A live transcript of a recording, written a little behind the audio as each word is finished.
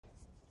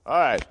All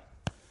right.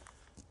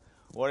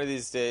 One of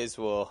these days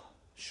we'll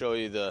show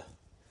you the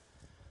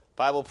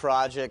Bible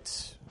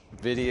Project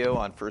video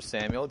on 1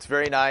 Samuel. It's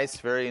very nice,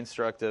 very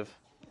instructive,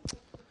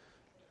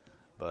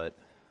 but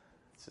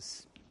it's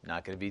just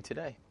not going to be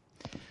today.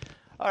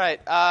 All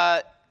right.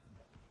 I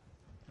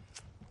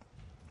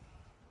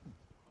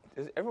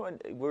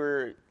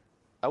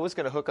was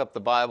going to hook up the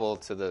Bible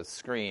to the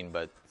screen,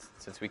 but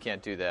since we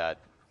can't do that,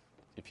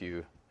 if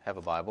you have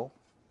a Bible,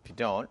 if you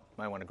don't, you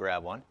might want to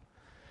grab one.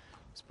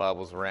 This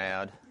Bible's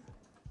around.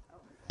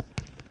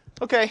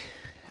 Okay.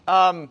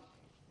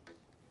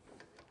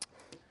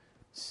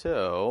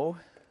 So,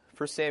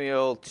 1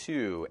 Samuel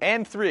 2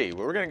 and 3.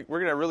 We're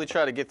gonna really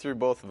try to get through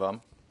both of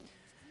them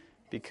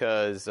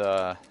because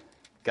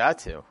got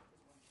to.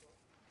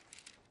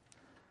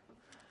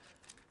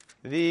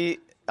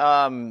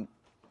 All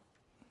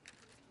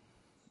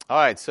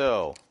right.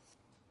 So,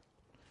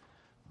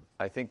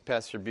 I think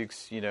Pastor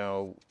Buke's,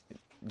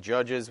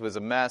 Judges was a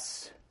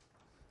mess.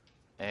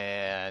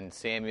 And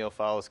Samuel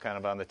follows kind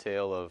of on the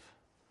tail of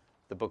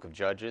the book of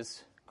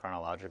Judges,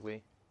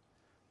 chronologically,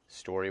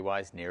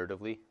 story-wise,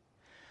 narratively.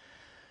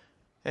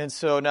 And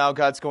so now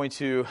God's going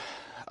to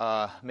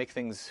make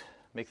things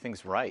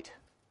right.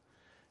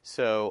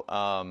 So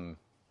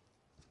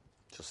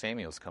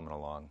Samuel's coming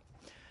along.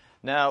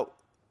 Now,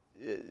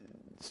 1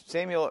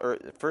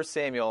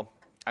 Samuel,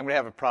 I'm going to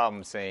have a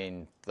problem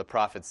saying the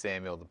prophet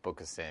Samuel, the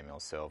book of Samuel.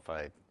 So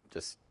if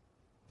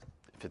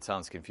it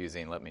sounds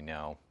confusing, let me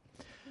know.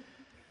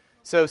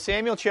 So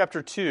Samuel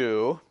chapter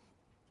 2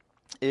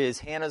 is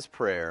Hannah's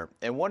prayer.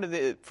 And one of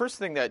the first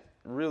thing that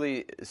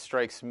really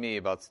strikes me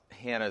about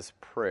Hannah's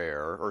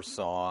prayer or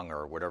song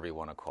or whatever you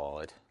want to call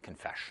it,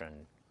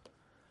 confession,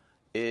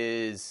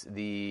 is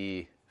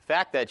the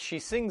fact that she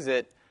sings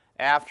it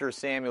after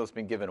Samuel's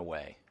been given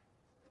away.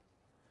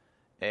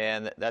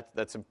 And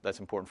that's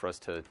important for us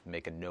to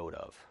make a note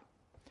of.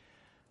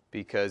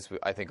 Because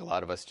I think a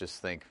lot of us just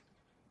think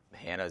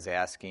Hannah's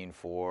asking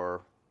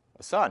for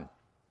a son.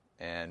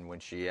 And when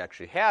she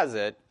actually has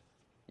it,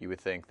 you would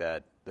think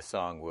that the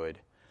song would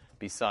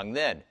be sung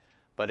then.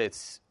 But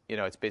it's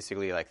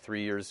basically like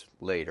 3 years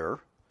later,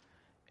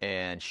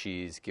 and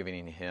she's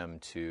giving him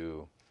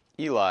to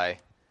Eli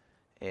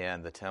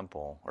and the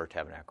temple or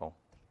tabernacle,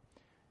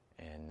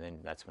 and then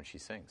that's when she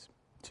sings.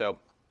 So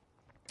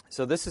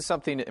this is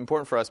something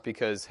important for us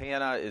because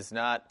Hannah is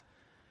not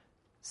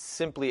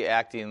simply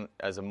acting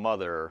as a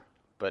mother,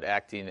 but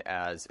acting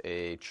as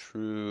a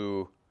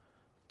true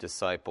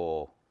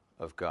disciple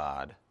of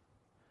God.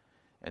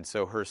 And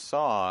so her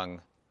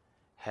song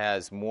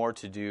has more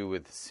to do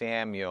with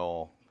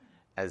Samuel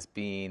as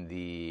being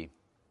the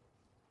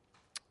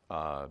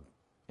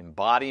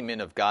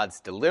embodiment of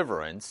God's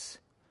deliverance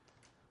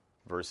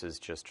versus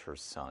just her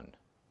son.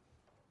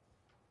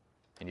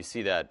 And you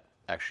see that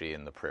actually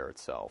in the prayer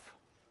itself.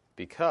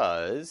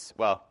 Because,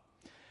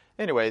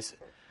 anyways,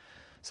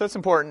 so it's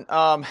important.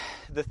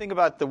 The thing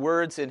about the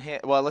words in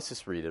let's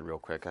just read it real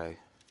quick.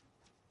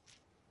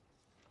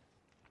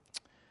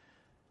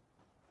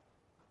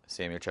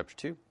 Samuel chapter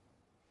 2.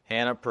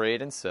 Hannah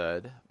prayed and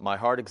said, "My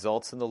heart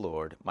exults in the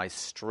Lord. My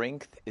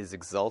strength is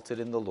exalted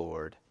in the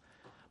Lord.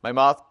 My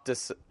mouth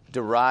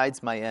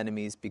derides my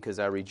enemies because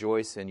I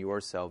rejoice in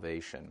your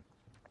salvation.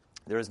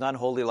 There is none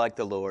holy like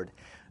the Lord.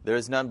 There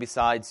is none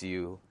besides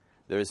you.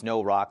 There is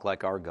no rock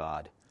like our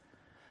God.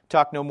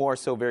 Talk no more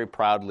so very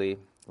proudly.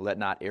 Let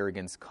not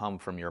arrogance come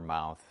from your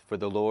mouth. For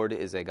the Lord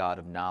is a God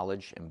of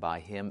knowledge, and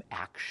by him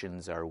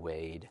actions are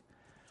weighed.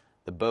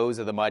 The bows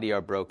of the mighty are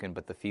broken,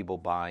 but the feeble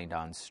bind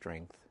on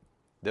strength.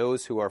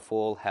 Those who are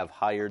full have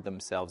hired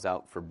themselves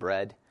out for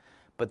bread,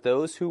 but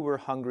those who were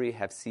hungry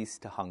have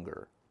ceased to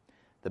hunger.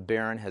 The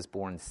barren has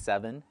borne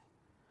 7,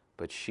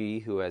 but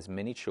she who has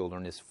many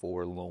children is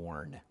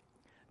forlorn.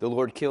 The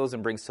Lord kills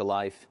and brings to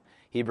life.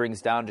 He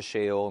brings down to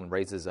Sheol and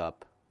raises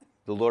up.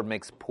 The Lord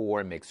makes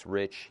poor and makes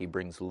rich. He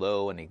brings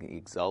low and he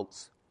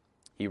exalts.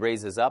 He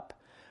raises up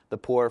the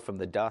poor from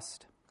the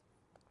dust.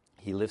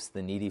 He lifts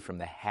the needy from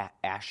the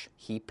ash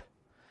heap,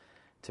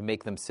 to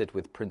make them sit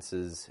with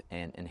princes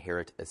and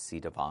inherit a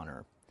seat of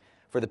honor.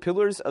 For the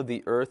pillars of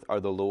the earth are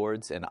the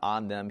Lord's, and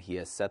on them he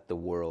has set the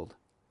world.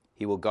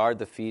 He will guard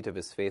the feet of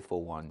his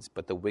faithful ones,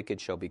 but the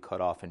wicked shall be cut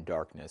off in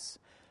darkness.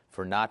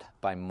 For not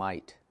by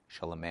might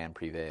shall a man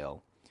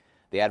prevail.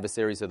 The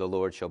adversaries of the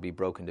Lord shall be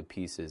broken to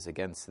pieces.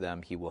 Against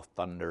them he will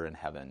thunder in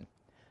heaven.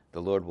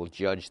 The Lord will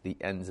judge the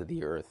ends of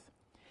the earth.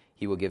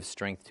 He will give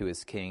strength to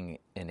his king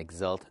and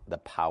exalt the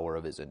power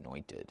of his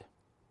anointed."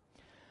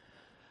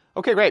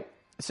 Okay, great.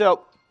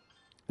 So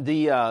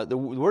the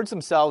words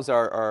themselves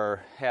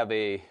have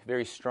a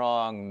very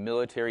strong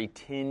military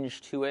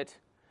tinge to it.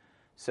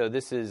 So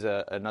this is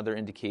another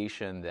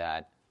indication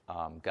that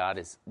God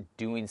is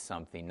doing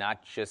something,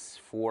 not just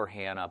for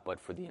Hannah, but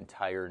for the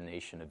entire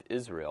nation of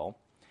Israel.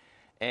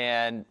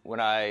 And when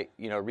I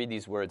read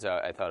these words,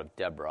 I thought of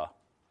Deborah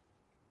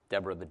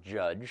the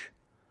judge.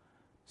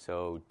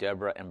 So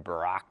Deborah and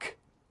Barak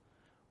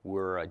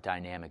were a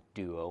dynamic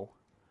duo.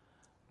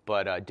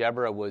 But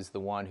Deborah was the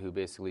one who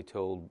basically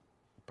told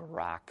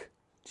Barak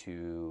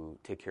to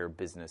take care of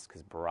business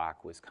because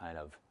Barak was kind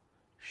of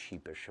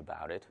sheepish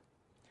about it.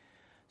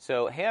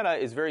 So Hannah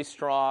is very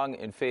strong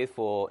and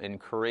faithful and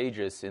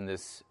courageous in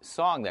this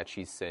song that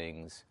she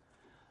sings,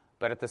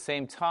 but at the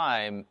same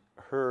time,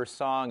 her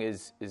song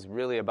is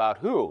really about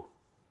who?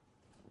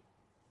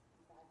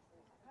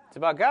 It's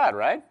about God,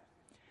 right?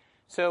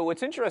 So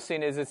what's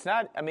interesting is it's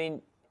not,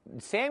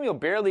 Samuel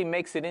barely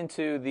makes it in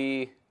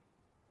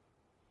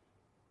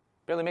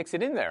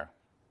there.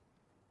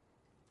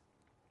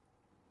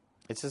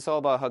 It's just all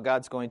about how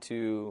God's going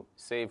to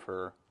save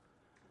her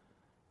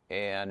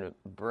and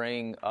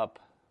bring up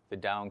the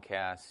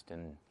downcast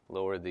and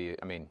lower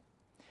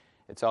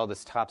it's all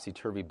this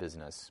topsy-turvy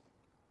business.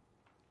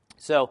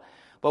 So,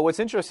 but what's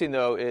interesting,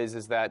 though,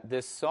 is that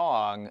this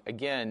song,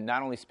 again,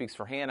 not only speaks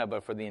for Hannah,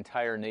 but for the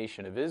entire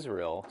nation of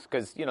Israel,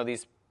 because,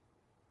 these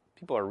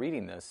people are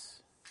reading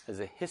this as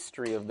a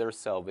history of their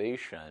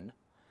salvation.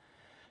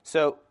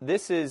 So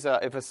this is,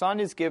 if a son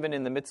is given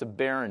in the midst of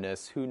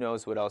barrenness, who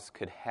knows what else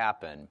could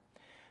happen?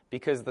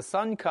 Because the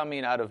son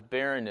coming out of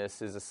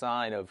barrenness is a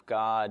sign of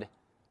God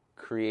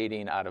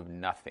creating out of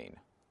nothing.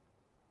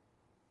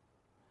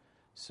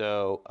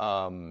 So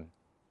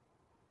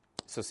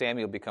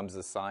Samuel becomes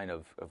a sign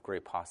of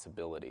great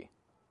possibility.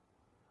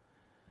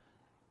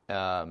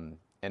 And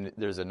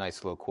there's a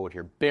nice little quote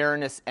here.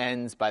 Barrenness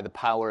ends by the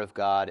power of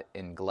God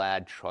in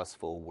glad,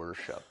 trustful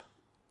worship.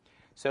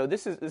 So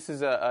this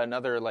is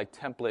another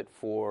template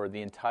for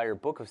the entire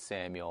book of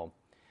Samuel,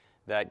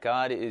 that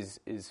God is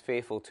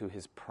faithful to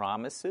his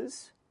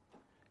promises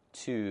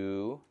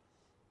to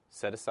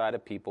set aside a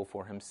people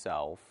for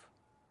himself.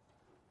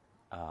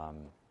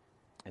 And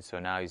so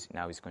now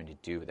he's going to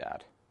do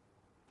that.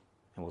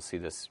 And we'll see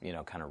this,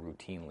 kind of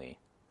routinely,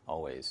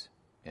 always,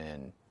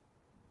 in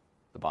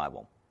the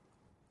Bible.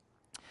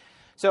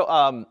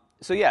 So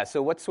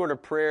what sort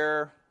of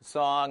prayer,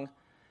 song?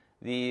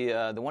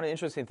 The one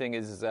interesting thing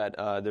is that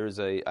I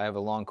have a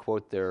long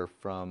quote there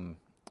from,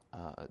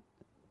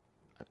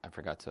 I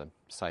forgot to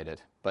cite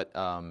it, but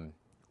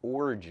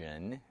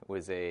Origen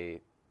was a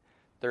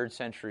 3rd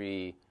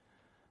century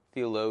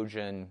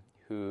theologian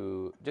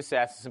who just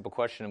asked a simple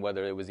question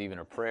whether it was even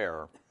a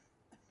prayer.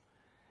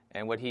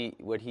 And what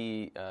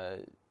he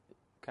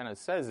kind of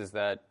says is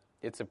that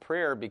it's a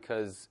prayer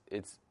because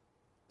it's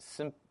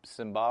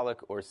symbolic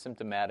or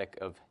symptomatic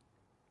of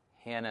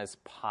Hannah's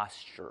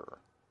posture.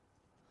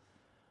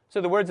 So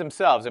the words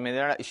themselves,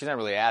 she's not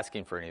really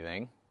asking for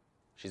anything.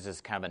 She's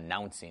just kind of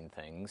announcing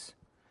things.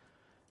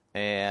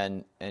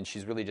 And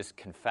she's really just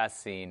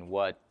confessing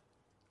what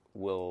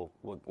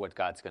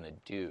God's going to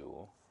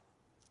do.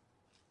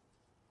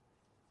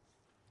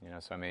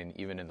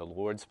 Even in the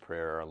Lord's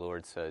Prayer, our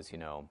Lord says,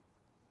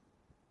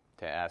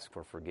 to ask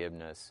for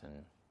forgiveness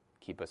and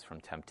keep us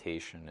from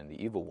temptation and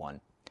the evil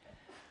one.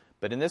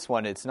 But in this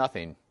one, it's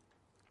nothing.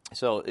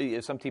 So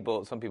some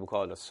people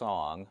call it a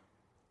song,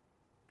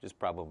 which is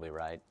probably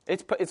right.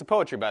 It's a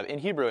poetry, but in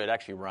Hebrew it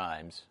actually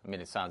rhymes.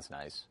 It sounds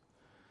nice.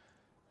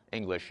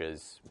 English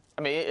is,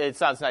 it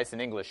sounds nice in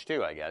English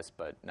too, I guess,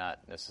 but not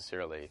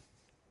necessarily,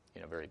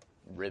 very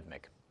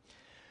rhythmic.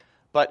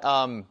 But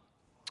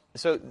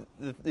so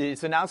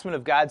it's an announcement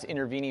of God's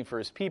intervening for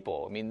his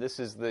people. this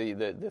is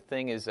the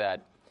thing is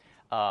that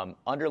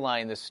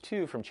underlying this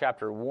too from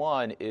chapter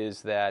 1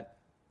 is that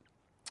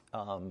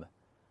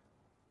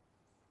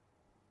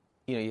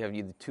you have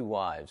the 2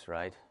 wives,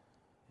 right?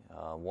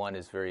 One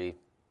is very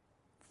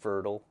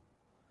fertile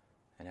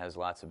and has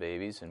lots of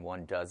babies, and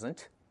one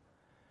doesn't.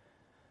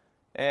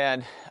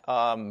 And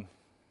kind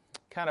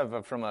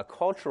of from a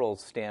cultural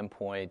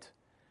standpoint,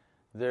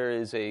 there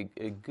is a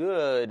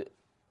good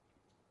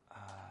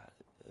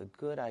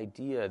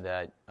idea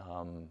that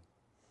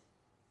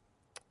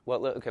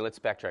let's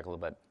backtrack a little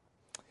bit.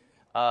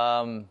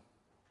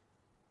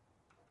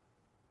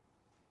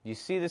 You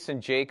see this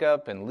in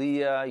Jacob and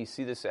Leah. You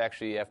see this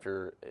actually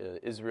after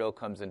Israel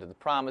comes into the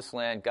Promised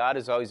Land. God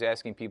is always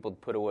asking people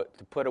to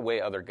put away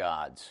other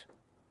gods.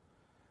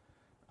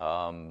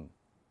 And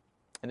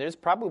there's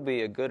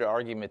probably a good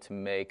argument to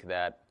make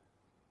that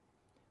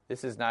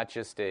this is not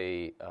just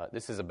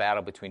this is a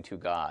battle between 2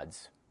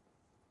 gods,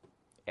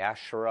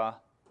 Ashtoreth,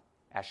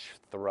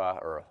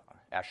 or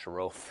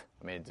Asheroth.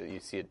 You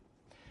see it,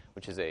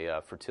 which is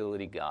a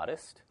fertility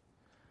goddess,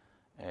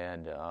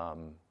 and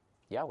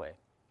Yahweh.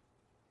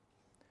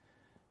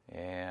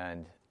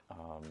 And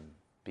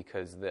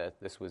because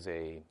this was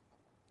a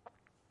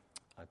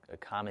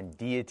common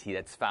deity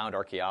that's found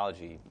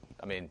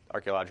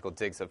archaeological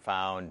digs have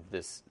found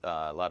this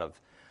a lot of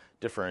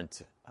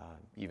different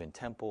even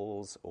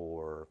temples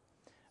or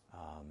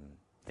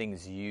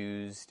things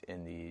used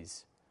in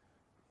these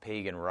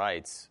pagan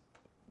rites,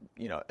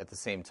 at the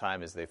same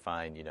time as they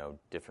find,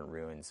 different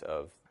ruins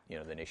of,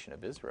 the nation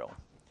of Israel.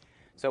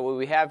 So what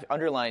we have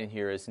underlying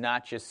here is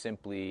not just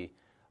simply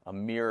a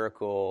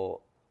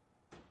miracle,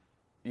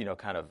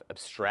 kind of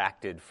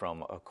abstracted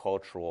from a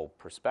cultural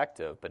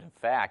perspective, but in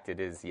fact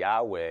it is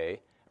Yahweh,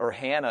 or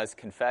Hannah's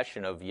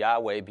confession of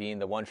Yahweh being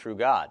the one true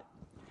God.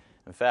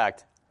 In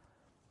fact,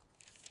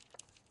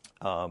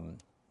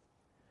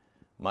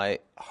 My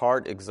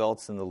heart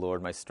exalts in the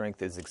Lord. My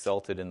strength is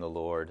exalted in the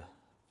Lord.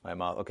 My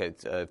mouth. Okay,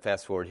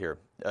 fast forward here.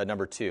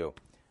 Number 2.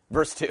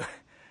 Verse 2.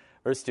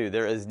 Verse 2.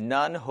 There is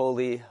none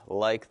holy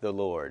like the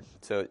Lord.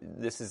 So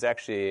this is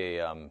actually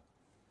a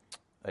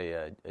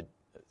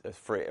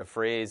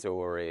phrase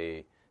or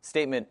a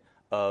statement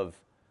of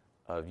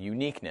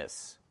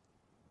uniqueness.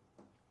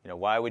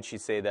 Why would she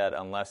say that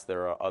unless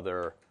there are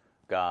other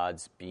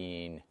gods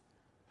being,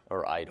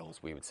 or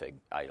idols, we would say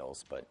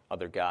idols, but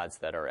other gods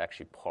that are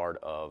actually part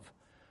of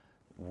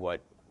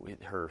what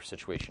her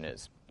situation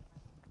is.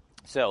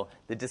 So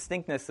the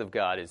distinctness of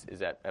God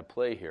is at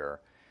play here.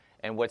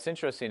 And what's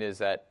interesting is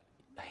that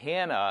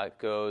Hannah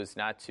goes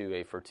not to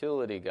a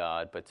fertility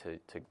god, but to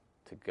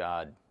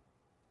God,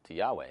 to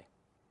Yahweh,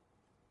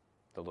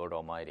 the Lord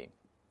Almighty.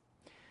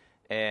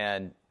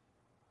 And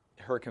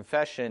her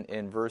confession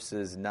in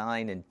verses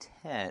 9 and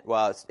 10,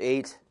 well, it's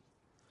 8,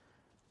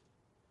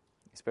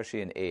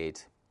 especially in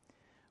 8,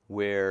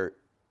 where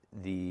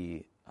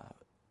the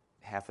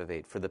half of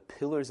 8, for the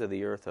pillars of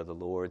the earth are the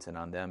Lord's, and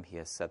on them he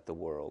has set the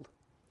world.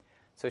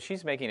 So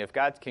she's making, if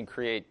God can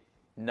create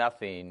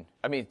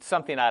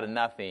something out of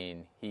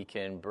nothing, he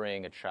can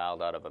bring a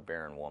child out of a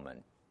barren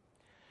woman.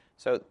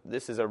 So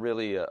this is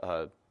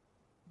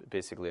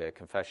basically a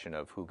confession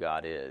of who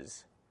God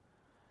is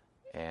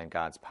and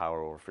God's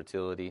power over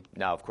fertility.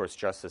 Now, of course,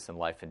 justice in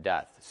life and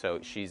death. So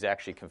she's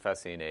actually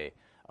confessing a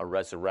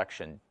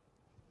resurrection.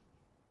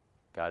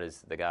 God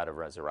is the God of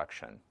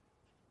resurrection.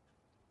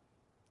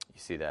 You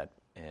see that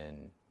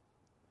in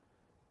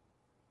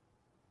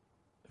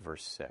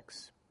verse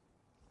 6.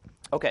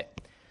 Okay,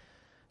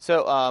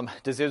 so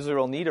does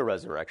Israel need a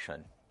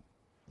resurrection?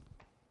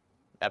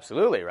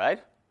 Absolutely, right?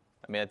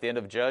 I mean, at the end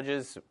of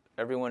Judges,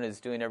 everyone is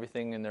doing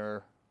everything in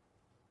their...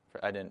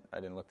 I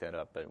didn't look that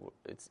up, but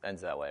it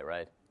ends that way,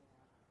 right?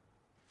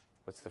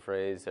 What's the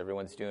phrase?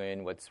 Everyone's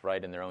doing what's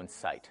right in their own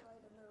sight,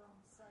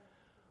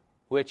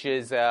 which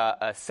is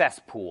a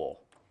cesspool.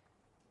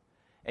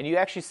 And you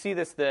actually see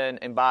this then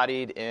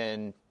embodied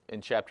in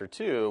chapter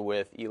 2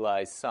 with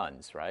Eli's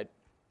sons, right?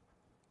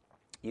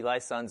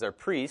 Eli's sons are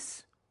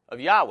priests of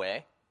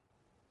Yahweh.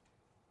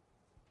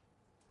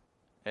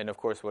 And, of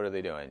course, what are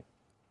they doing?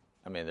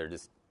 I mean, they're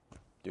just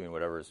doing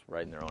whatever's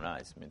right in their own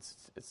eyes. I mean,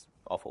 it's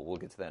awful. We'll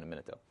get to that in a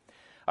minute, though.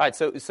 All right,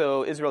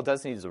 so Israel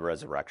does need a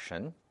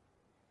resurrection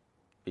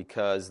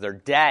because they're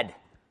dead,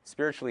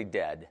 spiritually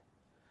dead.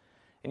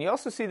 And you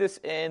also see this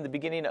in the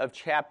beginning of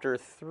chapter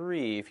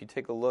 3, if you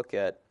take a look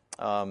at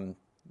 3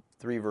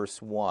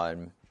 verse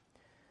 1.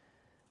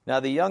 Now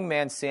the young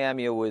man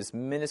Samuel was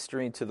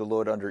ministering to the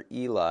Lord under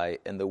Eli,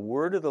 and the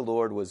word of the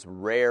Lord was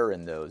rare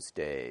in those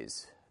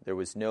days. There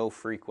was no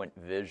frequent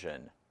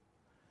vision.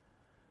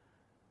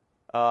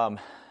 So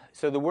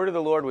the word of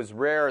the Lord was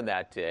rare in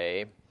that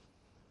day.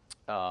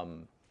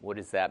 What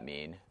does that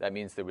mean? That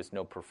means there was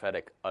no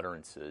prophetic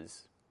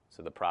utterances.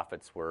 So the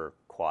prophets were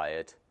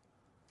quiet.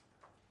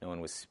 No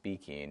one was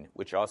speaking,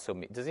 which also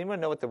means... Does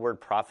anyone know what the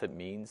word prophet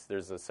means?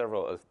 There's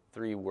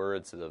three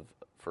words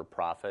for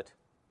prophet.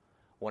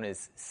 One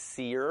is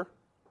seer.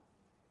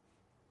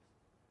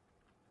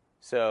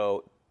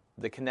 So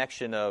the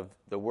connection of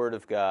the word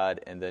of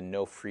God and then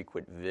no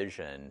frequent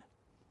vision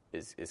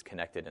is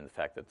connected in the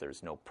fact that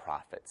there's no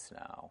prophets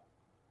now.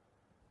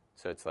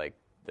 So it's like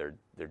they're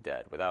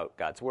dead. Without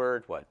God's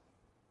word, what?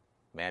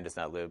 Man does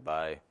not live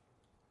by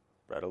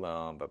bread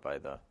alone, but by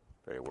the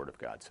very word of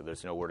God. So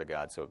there's no word of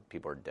God, so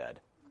people are dead.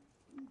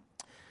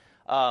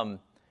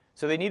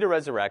 So they need a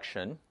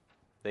resurrection.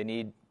 They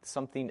need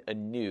something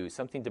anew,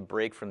 something to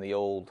break from the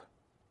old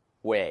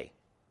way.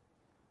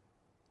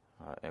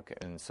 Okay,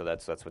 and so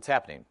that's what's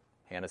happening.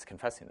 Hannah's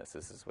confessing this.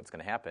 This is what's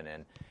going to happen.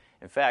 And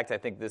in fact, I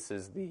think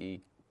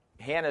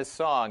Hannah's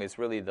song is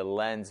really the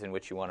lens in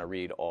which you want to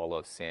read all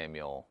of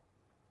Samuel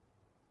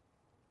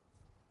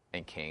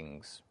and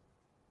Kings,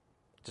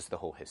 just the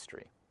whole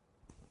history.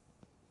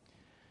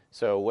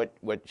 So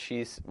what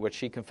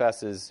she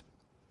confesses,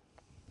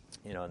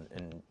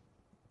 in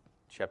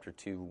chapter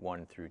 2,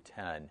 1 through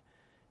 10,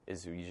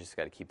 is you just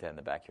got to keep that in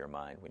the back of your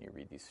mind when you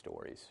read these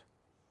stories.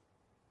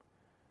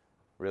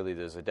 Really,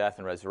 there's a death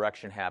and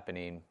resurrection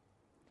happening.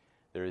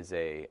 There is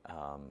a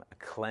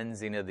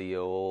cleansing of the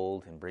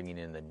old and bringing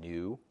in the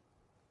new.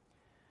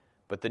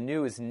 But the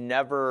new is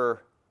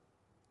never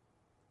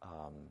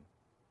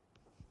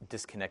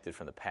disconnected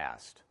from the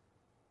past.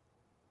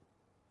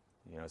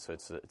 So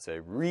it's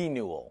a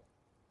renewal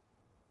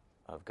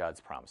of God's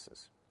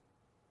promises.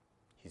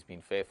 He's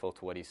being faithful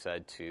to what he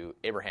said to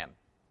Abraham.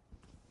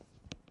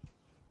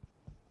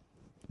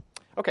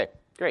 Okay,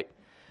 great.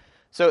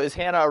 So is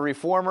Hannah a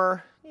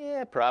reformer?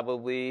 Yeah,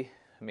 probably.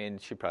 I mean,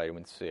 she probably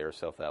wouldn't see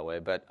herself that way,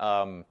 but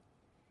I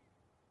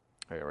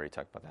already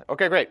talked about that.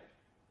 Okay, great.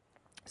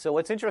 So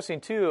what's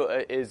interesting, too,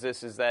 is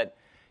that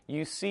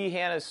you see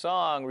Hannah's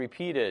song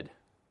repeated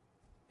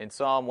in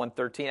Psalm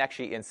 113.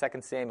 Actually, in 2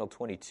 Samuel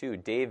 22,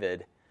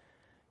 David,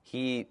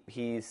 he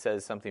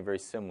says something very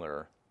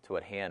similar to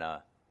what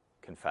Hannah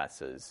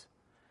confesses.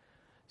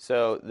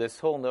 So this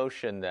whole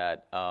notion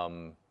that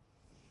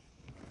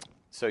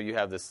So you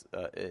have this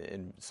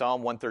in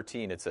Psalm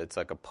 113. It's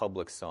like a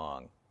public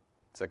song.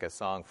 It's like a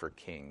song for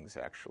kings,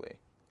 actually.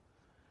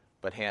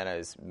 But Hannah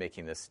is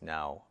making this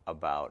now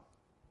about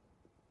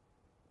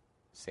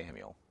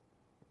Samuel.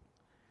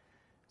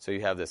 So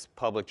you have this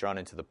public drawn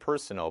into the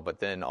personal, but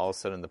then all of a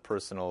sudden the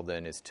personal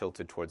then is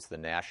tilted towards the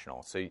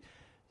national. So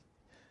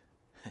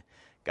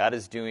God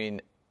is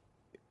doing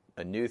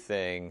a new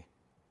thing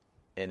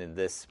in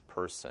this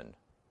person,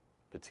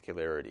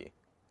 particularity.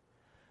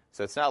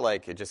 So it's not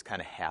like it just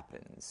kind of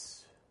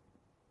happens.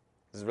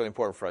 This is really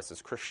important for us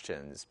as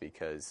Christians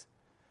because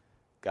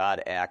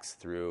God acts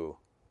through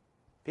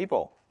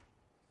people,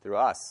 through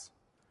us.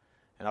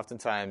 And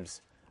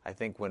oftentimes, I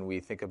think when we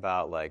think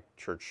about like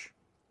church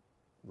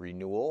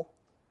renewal,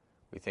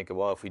 we think,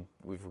 well, if we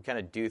kind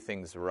of do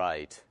things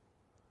right,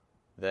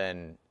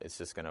 then it's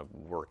just going to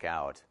work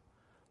out.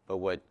 But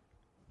what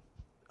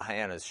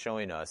Hannah is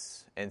showing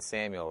us, and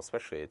Samuel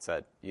especially, it's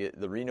that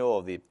the renewal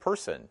of the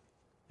person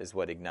is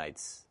what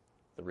ignites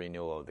the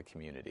renewal of the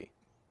community.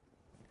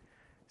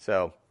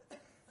 So,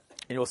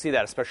 and we'll see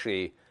that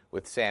especially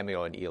with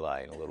Samuel and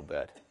Eli in a little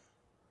bit.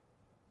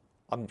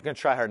 I'm going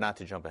to try hard not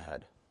to jump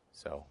ahead.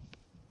 So,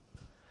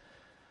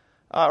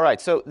 all right.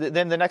 So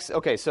then the next,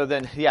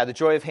 the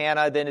joy of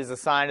Hannah then is a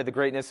sign of the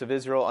greatness of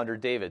Israel under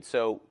David.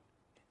 So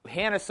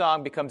Hannah's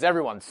song becomes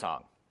everyone's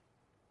song.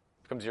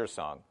 It becomes your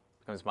song.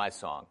 It becomes my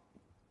song.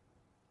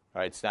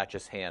 All right. It's not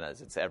just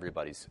Hannah's. It's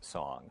everybody's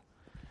song.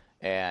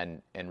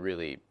 And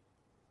really,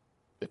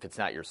 if it's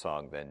not your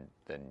song,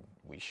 then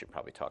we should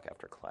probably talk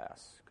after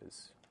class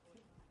because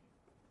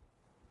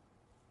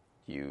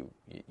you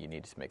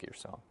need to make it your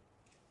song.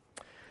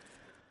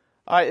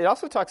 All right, it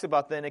also talks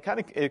about then,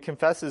 it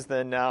confesses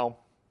then now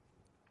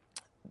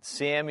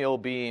Samuel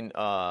being,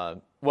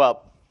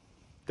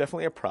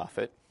 definitely a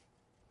prophet,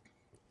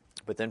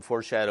 but then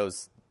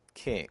foreshadows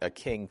a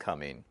king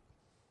coming.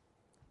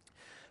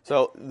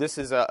 So this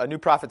is a new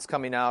prophet's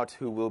coming out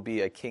who will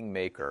be a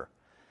kingmaker.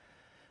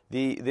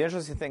 The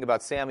interesting thing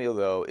about Samuel,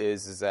 though,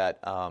 is that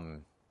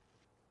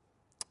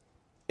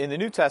in the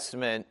New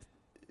Testament,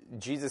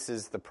 Jesus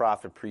is the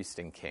prophet, priest,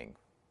 and king.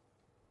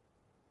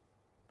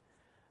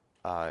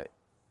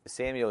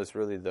 Samuel is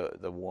really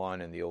the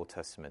one in the Old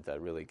Testament that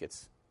really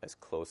gets as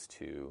close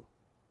to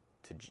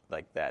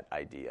like that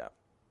idea.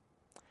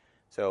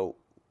 So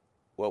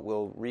what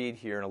we'll read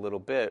here in a little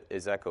bit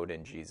is echoed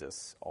in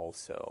Jesus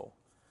also.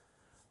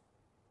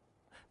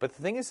 But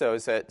the thing is, though,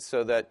 is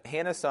that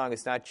Hannah's song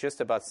is not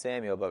just about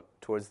Samuel, but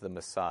towards the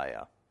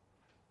Messiah.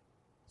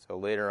 So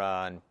later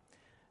on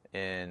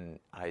in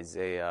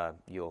Isaiah,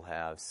 you'll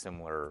have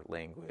similar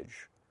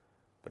language,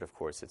 but of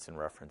course it's in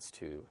reference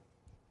to,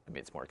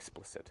 it's more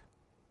explicit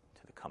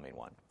to the coming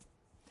one.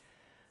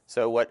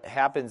 So what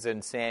happens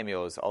in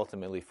Samuel is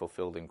ultimately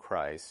fulfilled in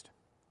Christ.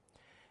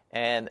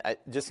 And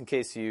just in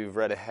case you've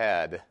read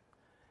ahead,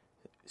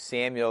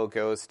 Samuel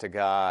goes to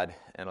God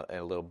in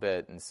a little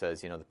bit and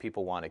says, the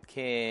people want a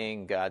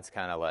king. God's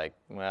kind of like,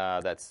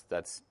 well, that's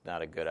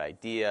not a good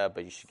idea,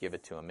 but you should give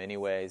it to him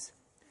anyways.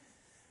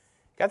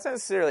 God's not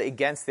necessarily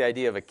against the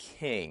idea of a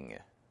king,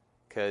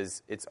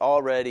 because it's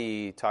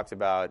already talked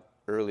about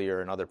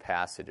earlier in other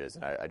passages,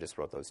 and I just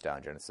wrote those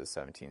down, Genesis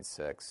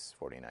 17:6,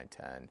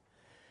 49:10.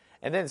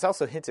 And then it's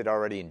also hinted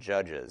already in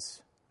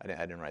Judges. I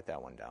didn't write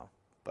that one down.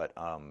 But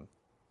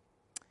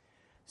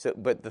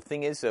but the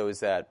thing is, though,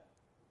 is that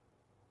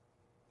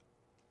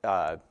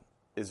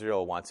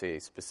Israel wants a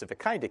specific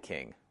kind of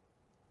king.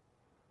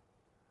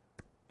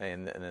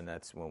 And then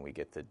that's when we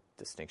get the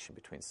distinction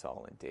between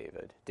Saul and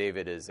David.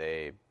 David is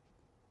a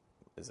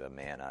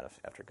man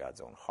after God's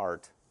own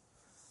heart.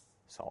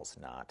 Saul's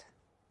not.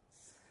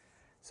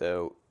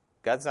 So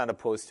God's not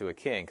opposed to a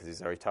king because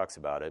he already talks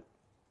about it.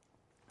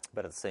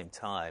 But at the same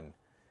time,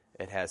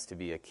 it has to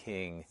be a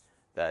king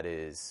that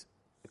is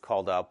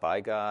called out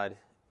by God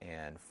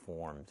and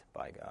formed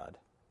by God.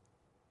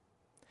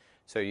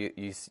 So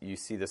you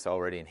see this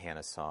already in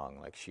Hannah's song,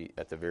 like she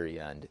at the very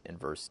end in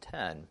verse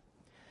 10.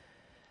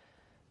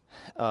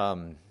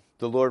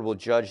 The Lord will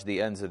judge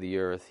the ends of the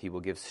earth. He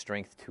will give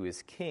strength to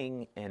his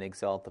king and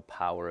exalt the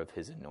power of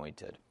his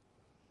anointed.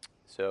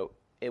 So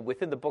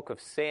within the book of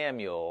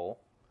Samuel,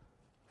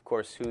 of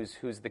course,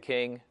 who's the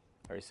king?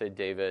 I already said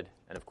David,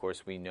 and of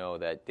course we know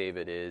that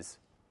David is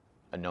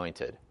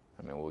anointed.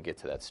 We'll get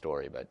to that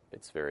story, but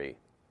it's very,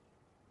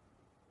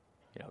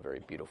 very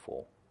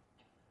beautiful.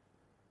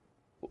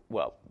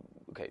 Well,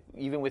 okay,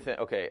 even within,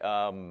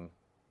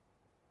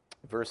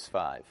 verse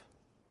 5,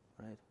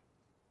 right?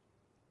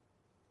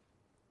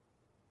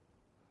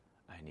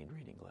 I need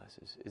reading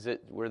glasses. Is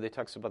it where they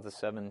talks about the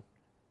 7?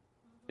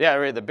 Yeah,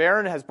 right, the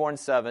barren has borne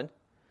 7.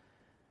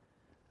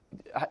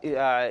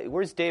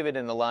 Where's David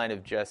in the line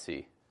of Jesse?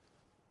 You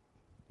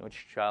know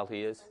which child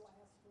he is?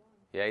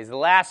 Yeah, he's the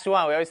last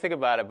one. We always think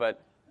about it,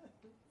 but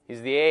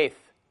he's the 8th.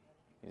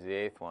 He's the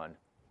 8th one.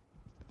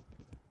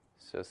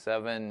 So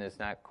 7 is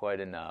not quite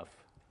enough.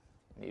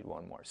 Need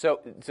one more. So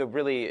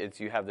really,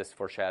 you have this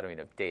foreshadowing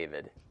of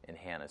David in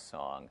Hannah's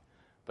song,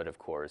 but of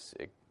course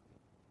it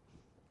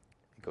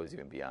goes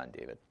even beyond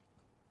David.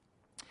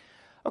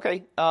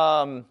 Okay,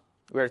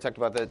 We already talked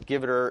about that.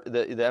 Giver,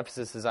 the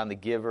emphasis is on the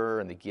giver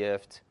and the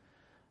gift.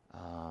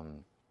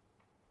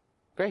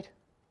 Great.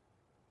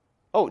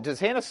 Oh, does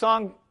Hannah's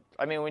song,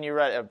 I mean, when you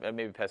read,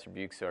 maybe Pastor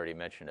Bukes already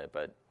mentioned it,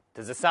 but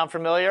does it sound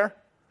familiar?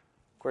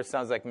 Of course, it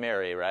sounds like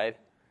Mary, right?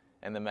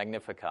 And the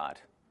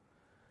Magnificat.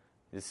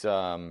 It's,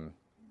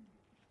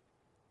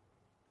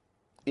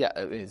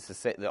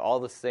 it's all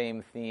the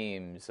same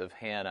themes of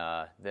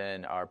Hannah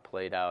then are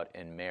played out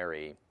in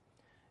Mary.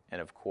 And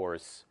of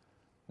course,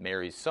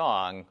 Mary's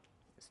song,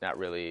 it's not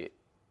really,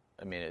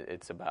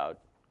 it's about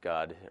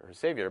God, her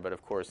Savior, but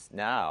of course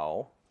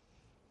now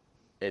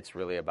it's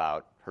really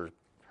about her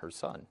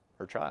son,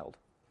 her child.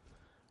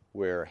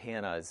 Where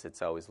Hannah is,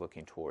 it's always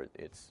looking toward,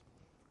 it's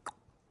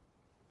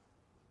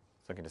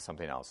looking to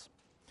something else.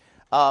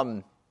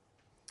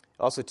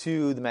 Also,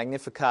 too, the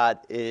Magnificat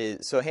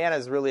is, so Hannah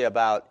is really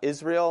about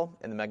Israel,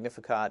 and the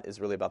Magnificat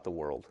is really about the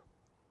world.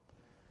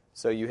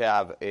 So you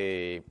have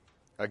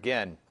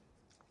again,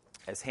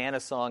 as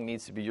Hannah's song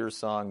needs to be your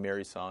song,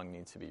 Mary's song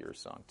needs to be your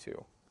song,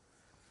 too.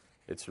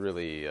 It's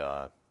really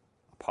a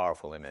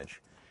powerful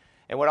image.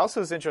 And what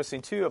also is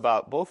interesting, too,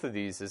 about both of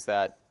these is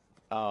that,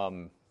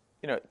 the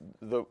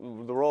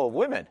role of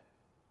women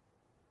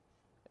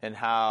and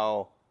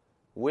how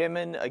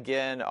women,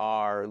 again,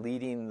 are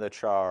leading the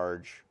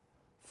charge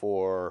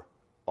for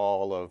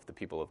all of the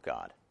people of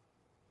God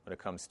when it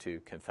comes to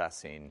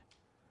confessing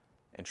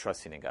and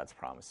trusting in God's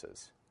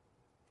promises.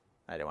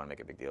 I didn't want to make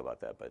a big deal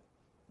about that, but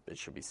it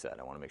should be said.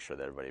 I want to make sure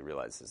that everybody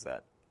realizes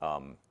that.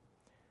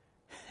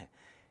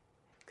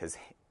 Because,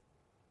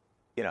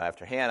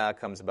 after Hannah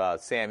comes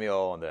about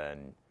Samuel, and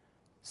then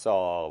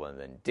Saul, and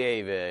then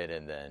David,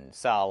 and then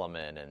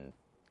Solomon, and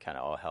kind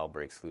of all hell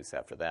breaks loose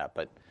after that.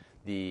 But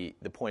the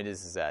point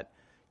is that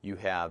you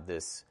have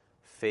this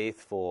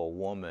faithful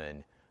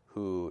woman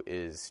who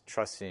is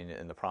trusting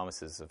in the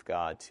promises of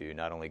God to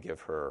not only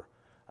give her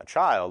a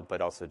child,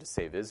 but also to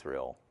save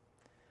Israel.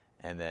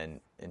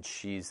 And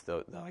she's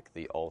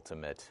the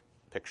ultimate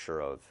picture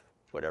of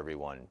what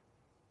everyone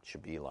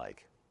should be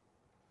like.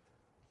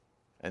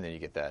 And then you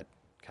get that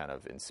kind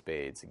of in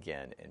spades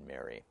again in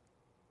Mary.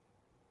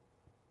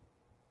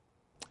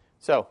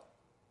 So, all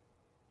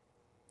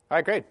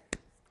right, great.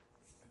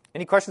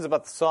 Any questions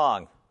about the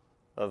song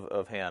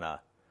of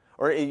Hannah?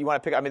 Or you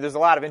want to pick, there's a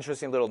lot of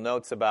interesting little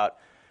notes about,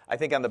 I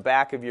think on the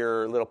back of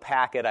your little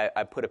packet,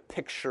 I put a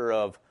picture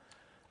of,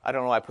 I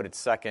don't know why I put it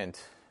second.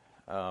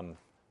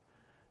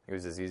 It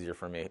was just easier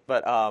for me.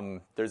 But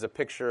there's a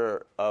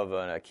picture of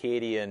an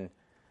Akkadian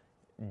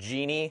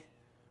genie,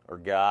 or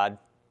god,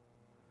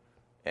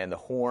 and the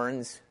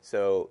horns.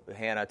 So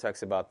Hannah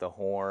talks about the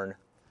horn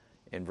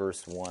in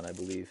verse 1, I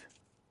believe.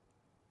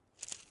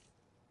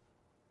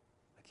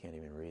 I can't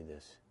even read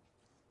this.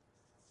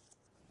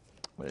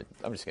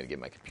 I'm just going to get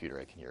my computer.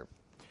 I can hear.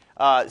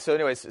 So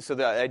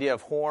the idea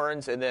of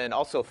horns, and then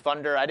also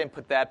thunder. I didn't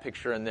put that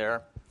picture in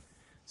there.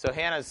 So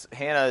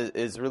Hannah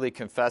is really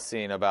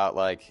confessing about,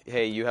 like,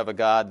 hey, you have a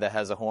God that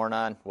has a horn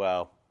on?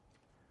 Well,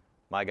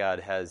 my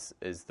God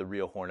is the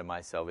real horn of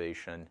my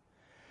salvation.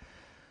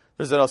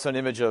 There's also an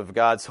image of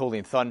God's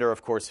holding thunder.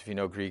 Of course, if you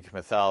know Greek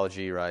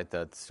mythology, right,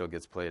 that still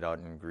gets played out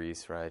in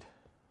Greece, right?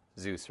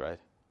 Zeus, right?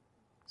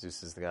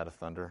 Zeus is the god of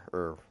thunder,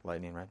 or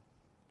lightning, right?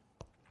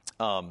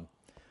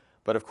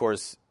 But of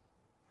course,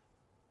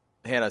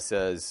 Hannah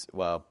says,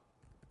 well,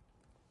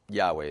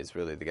 Yahweh is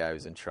really the guy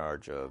who's in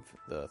charge of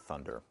the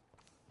thunder.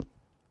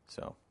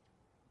 So,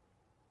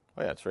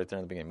 oh yeah, it's right there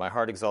in the beginning. My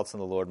heart exalts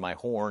in the Lord. My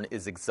horn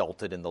is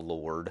exalted in the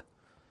Lord.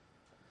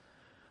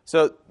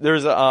 So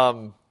there's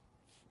a,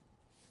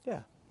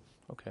 yeah,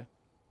 okay.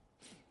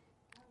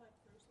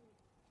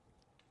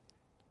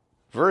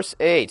 Verse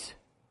 8,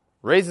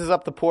 raises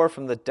up the poor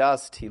from the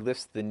dust. He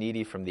lifts the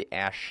needy from the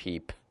ash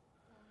heap.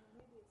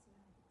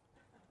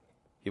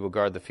 He will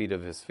guard the feet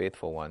of his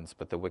faithful ones,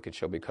 but the wicked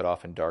shall be cut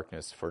off in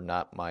darkness, for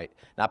not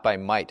by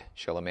might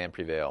shall a man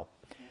prevail.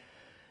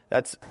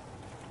 It's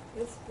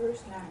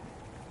verse 9.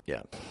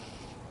 Yeah.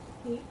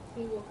 He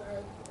will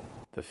guard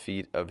the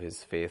feet of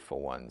his faithful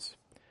ones.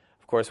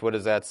 Of course, what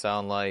does that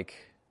sound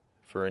like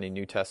for any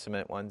New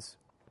Testament ones?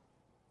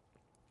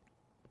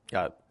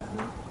 Mary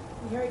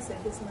said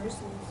his mercy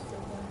is still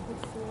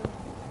going before.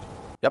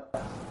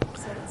 Yep.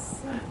 So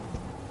it's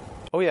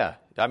Oh yeah,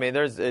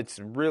 it's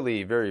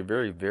really very,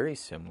 very, very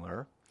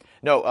similar.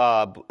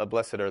 No,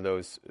 blessed are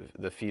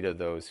the feet of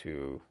those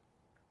who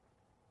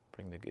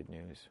bring the good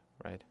news,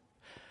 right?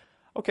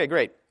 Okay,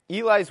 great.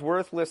 Eli's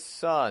worthless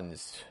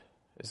sons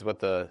is what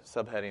the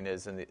subheading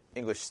is in the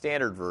English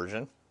Standard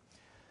Version.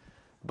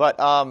 But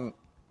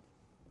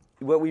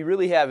what we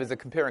really have is a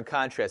compare and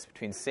contrast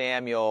between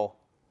Samuel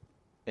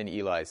and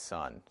Eli's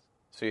son.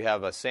 So you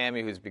have a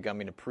Samuel who's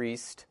becoming a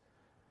priest,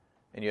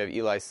 and you have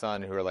Eli's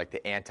son who are like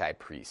the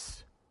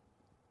anti-priests.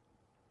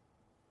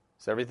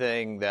 So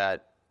everything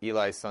that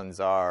Eli's sons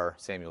are,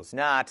 Samuel's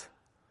not,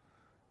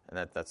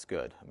 and that's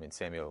good.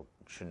 Samuel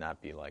should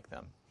not be like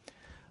them.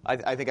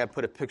 I think I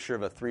put a picture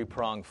of a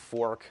three-pronged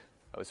fork.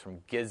 That was from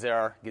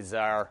Gezer,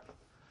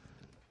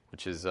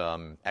 which is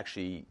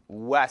actually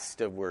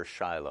west of where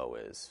Shiloh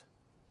is.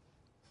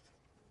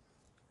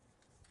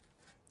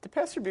 Did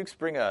Pastor Bukes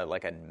bring a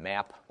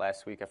map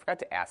last week? I forgot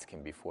to ask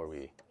him before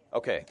we...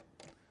 Okay.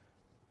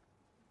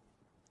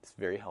 It's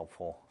very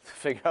helpful to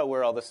figure out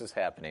where all this is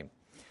happening.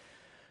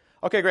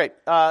 Okay, great.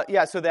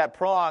 So that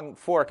prong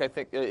fork, I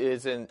think,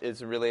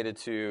 is related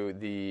to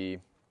the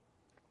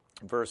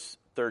verse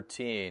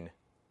 13.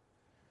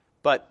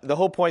 But the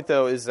whole point,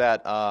 though, is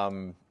that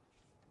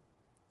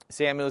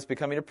Samuel is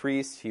becoming a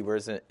priest. He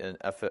wears an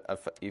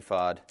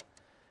ephod,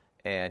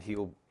 and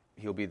he'll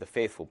be the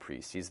faithful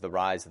priest. He's the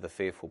rise of the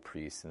faithful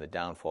priests and the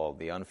downfall of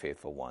the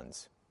unfaithful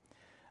ones.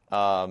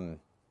 Great.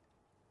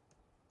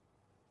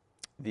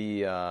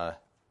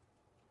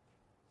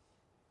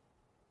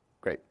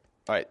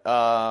 All right.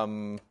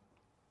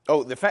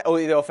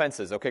 The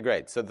offenses. Okay,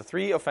 great. So the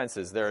three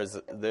offenses.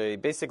 They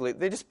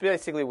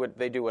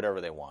do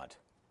whatever they want,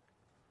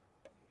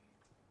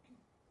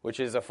 which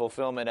is a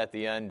fulfillment at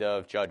the end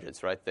of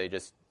Judges, right? They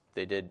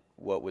did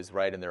what was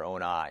right in their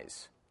own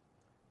eyes.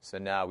 So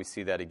now we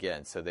see that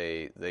again. So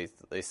they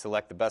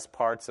select the best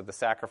parts of the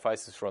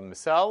sacrifices from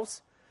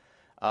themselves.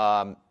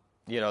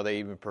 They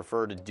even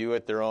prefer to do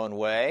it their own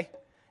way,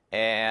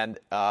 and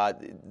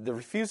the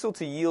refusal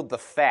to yield the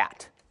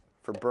fat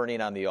for burning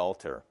on the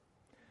altar.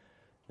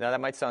 Now that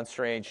might sound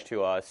strange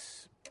to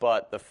us,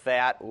 but the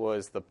fat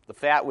was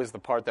the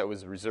part that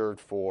was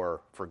reserved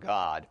for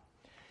God.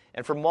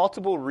 And for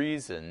multiple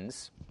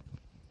reasons,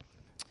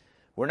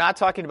 we're not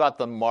talking about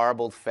the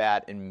marbled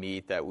fat and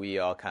meat that we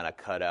all kind of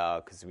cut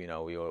out because we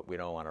don't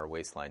want our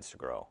waistlines to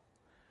grow.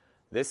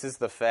 This is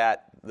the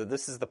fat.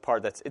 This is the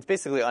part it's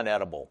basically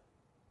unedible.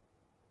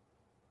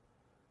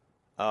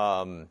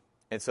 And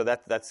so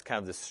that's kind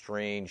of the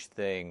strange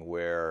thing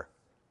where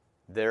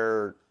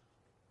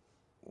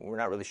we're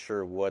not really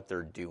sure what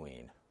they're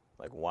doing.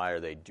 Like, why are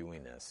they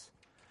doing this?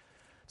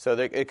 So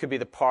it could be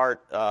the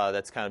part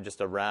that's kind of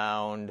just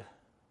around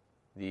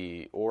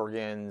the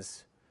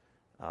organs,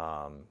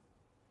 but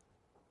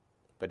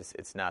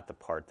it's not the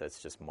part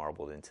that's just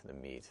marbled into the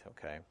meat,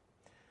 okay?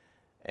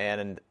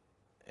 And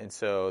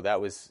so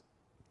that was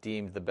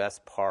deemed the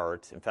best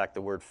part. In fact,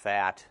 the word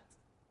fat,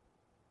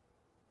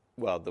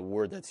 the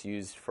word that's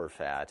used for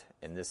fat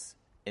in this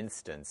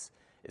instance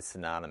is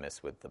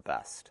synonymous with the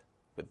best,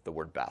 with the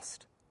word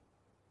best.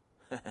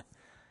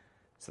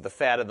 So the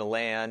fat of the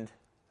land,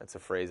 that's a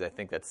phrase I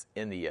think that's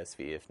in the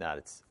ESV. If not,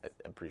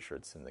 I'm pretty sure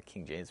it's in the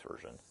King James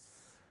Version.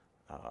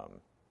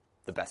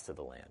 The best of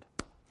the land.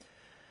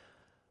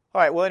 All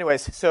right, well,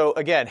 anyways, so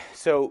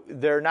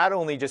they're not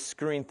only just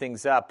screwing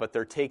things up, but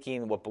they're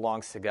taking what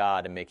belongs to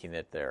God and making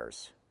it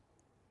theirs.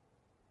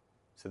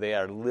 So they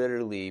are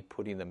literally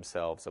putting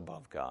themselves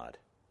above God,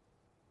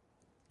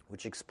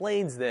 which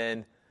explains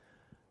then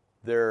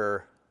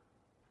their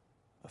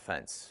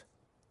offense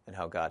and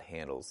how God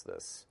handles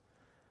this.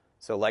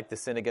 So like the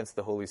sin against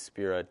the Holy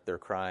Spirit, their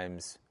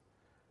crimes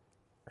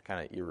are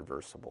kind of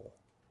irreversible,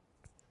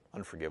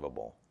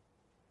 unforgivable.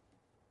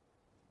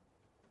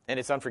 And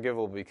it's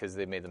unforgivable because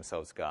they made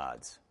themselves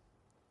gods.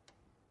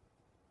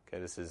 Okay,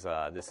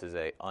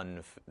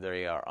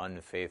 they are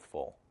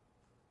unfaithful,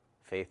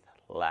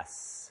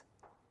 faithless,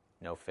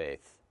 no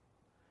faith.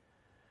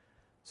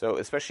 So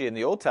especially in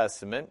the Old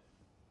Testament,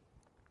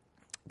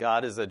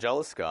 God is a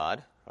jealous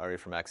God, already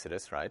from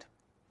Exodus, right?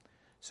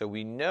 So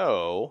we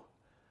know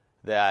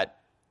that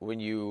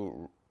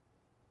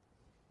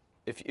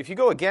if you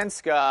go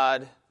against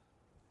God,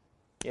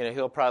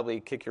 He'll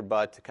probably kick your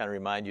butt to kind of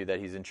remind you that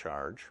He's in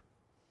charge.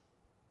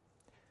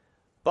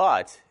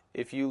 But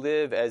if you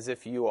live as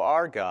if you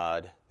are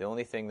God, the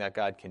only thing that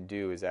God can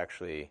do is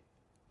actually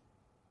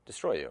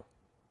destroy you.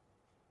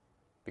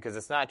 Because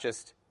it's not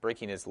just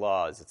breaking His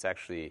laws, it's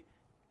actually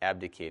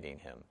abdicating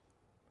Him.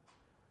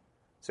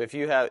 So if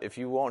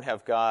you won't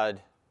have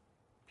God,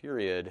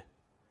 period,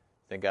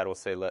 then God will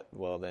say,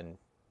 then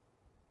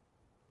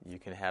you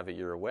can have it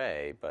your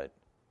way, but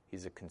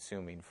He's a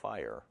consuming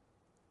fire.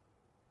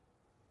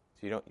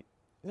 So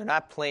they're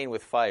not playing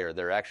with fire,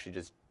 they're actually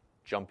just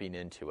jumping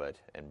into it,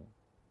 and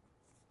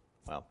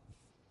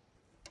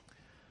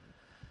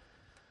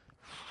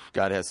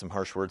God has some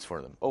harsh words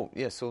for them. Oh,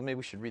 yeah, so maybe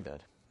we should read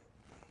that.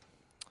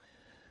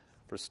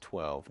 Verse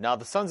 12. Now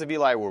the sons of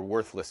Eli were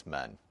worthless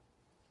men.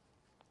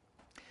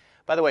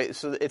 By the way,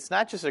 so it's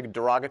not just a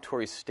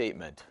derogatory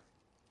statement.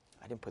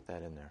 I didn't put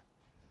that in there.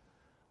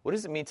 What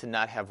does it mean to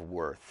not have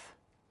worth?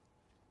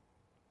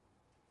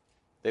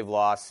 They've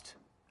lost.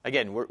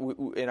 Again,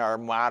 in our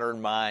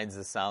modern minds,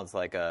 this sounds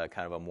like a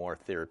kind of a more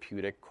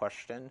therapeutic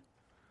question.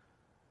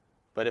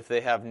 But if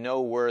they have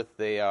no worth,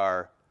 they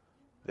are.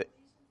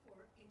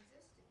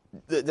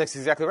 That's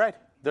exactly right.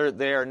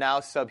 They are now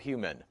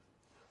subhuman.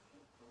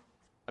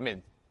 I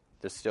mean,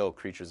 they're still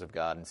creatures of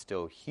God and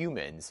still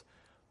humans,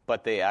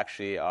 but they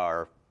actually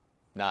are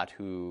not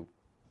who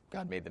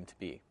God made them to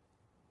be.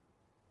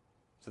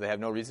 So they have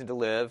no reason to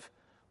live,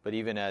 but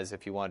even as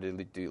if you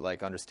wanted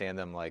to understand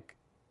them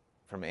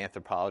from an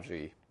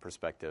anthropology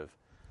perspective,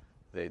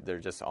 they're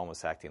just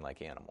almost acting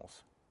like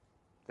animals.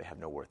 They have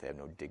no worth. They have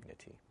no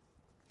dignity.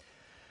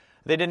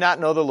 They did not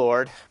know the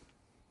Lord.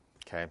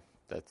 Okay,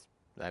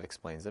 that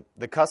explains it.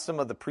 The custom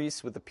of the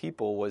priests with the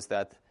people was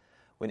that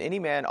When any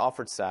man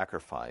offered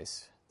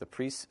sacrifice, the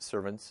priest's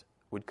servants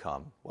would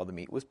come while the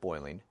meat was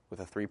boiling with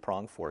a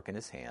 3-pronged fork in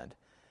his hand,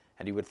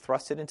 and he would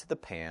thrust it into the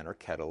pan or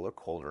kettle or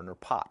cauldron or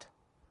pot.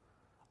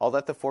 All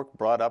that the fork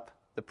brought up,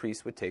 the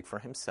priest would take for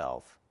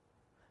himself.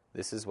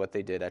 This is what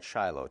they did at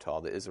Shiloh to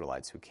all the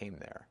Israelites who came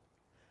there.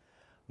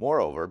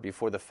 Moreover,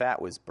 before the fat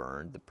was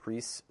burned, the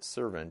priest's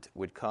servant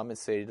would come and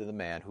say to the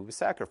man who was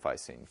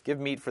sacrificing,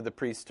 "Give meat for the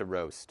priest to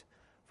roast,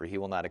 for he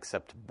will not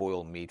accept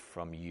boiled meat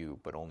from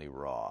you, but only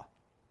raw."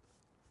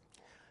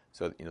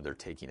 So, they're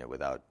taking it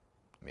without,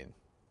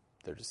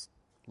 they're just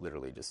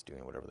literally just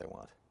doing whatever they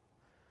want.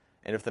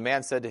 And if the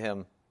man said to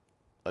him,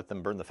 "Let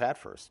them burn the fat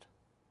first,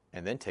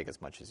 and then take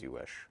as much as you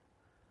wish."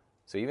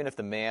 So even if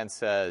the man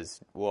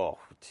says,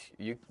 "Well,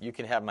 you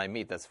can have my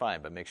meat, that's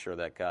fine, but make sure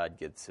that God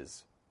gets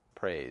his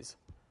praise,"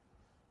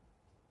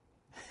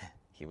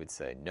 he would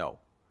say, "No,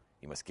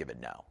 you must give it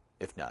now.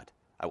 If not,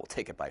 I will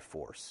take it by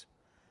force."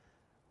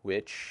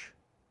 Which,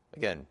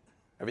 again,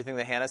 everything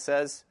that Hannah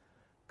says,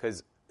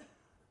 because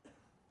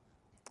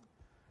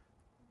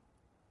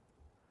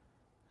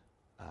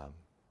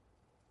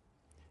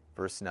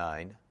verse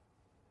 9,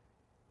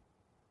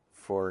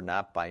 "For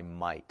not by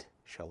might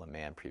shall a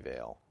man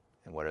prevail."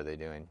 And what are they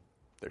doing?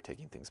 They're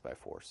taking things by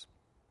force.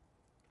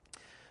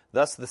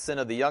 Thus the sin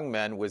of the young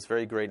men was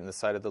very great in the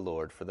sight of the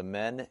Lord, for the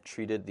men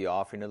treated the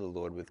offering of the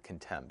Lord with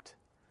contempt.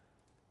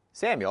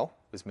 Samuel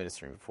was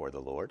ministering before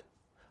the Lord,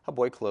 a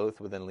boy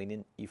clothed with a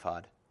linen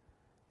ephod,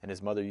 and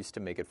his mother used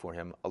to make it for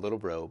him a little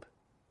robe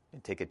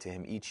and take it to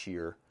him each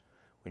year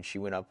when she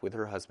went up with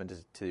her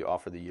husband to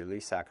offer the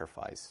yearly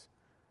sacrifice.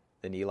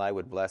 Then Eli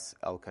would bless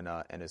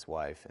Elkanah and his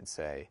wife and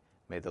say,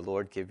 "May the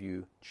Lord give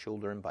you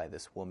children by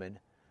this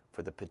woman,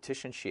 for the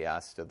petition she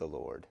asked of the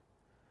Lord."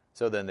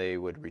 So then they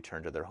would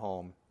return to their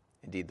home.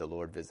 Indeed, the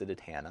Lord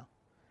visited Hannah,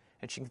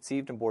 and she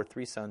conceived and bore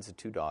 3 sons and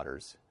 2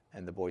 daughters,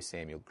 and the boy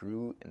Samuel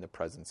grew in the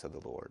presence of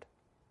the Lord.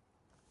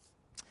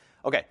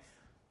 Okay,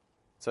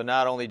 so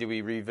not only do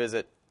we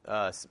revisit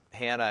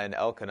Hannah and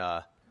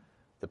Elkanah,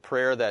 the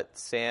prayer that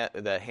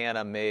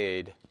Hannah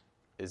made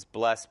is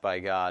blessed by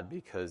God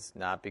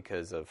not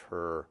because of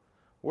her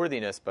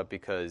worthiness, but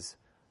because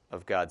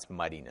of God's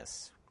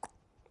mightiness.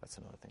 That's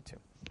another thing too.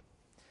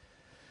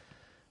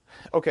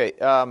 Okay,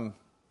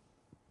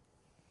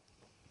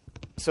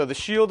 so the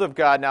shield of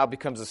God now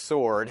becomes a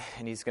sword,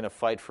 and he's going to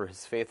fight for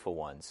his faithful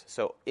ones.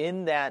 So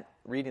in that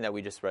reading that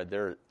we just read,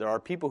 there are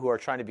people who are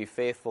trying to be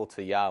faithful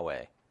to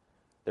Yahweh.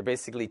 They're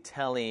basically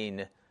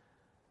telling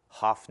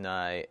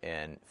Hophni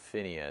and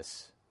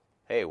Phinehas,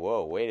 "Hey,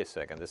 whoa, wait a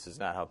second, this is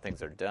not how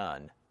things are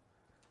done."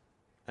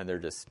 And they're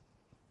just,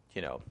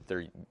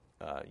 they're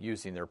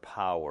using their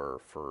power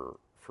for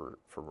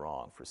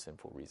wrong, for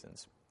sinful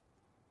reasons.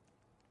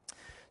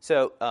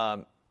 So,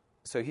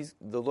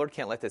 the Lord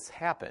can't let this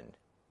happen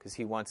because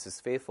he wants his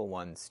faithful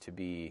ones to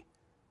be,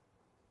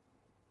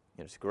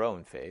 to grow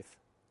in faith.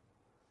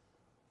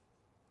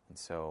 And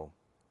so,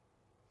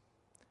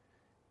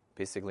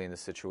 basically in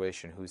this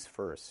situation, who's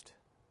first?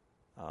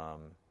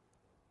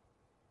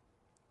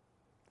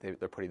 They're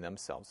putting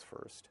themselves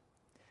first.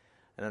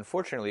 And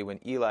unfortunately, when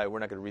Eli, we're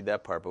not going to read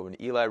that part, but when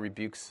Eli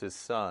rebukes his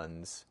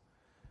sons,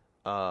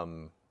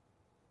 and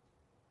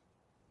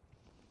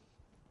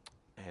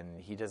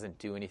he doesn't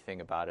do anything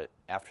about it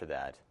after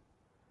that,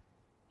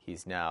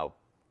 he's now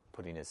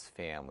putting his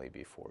family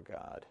before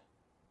God.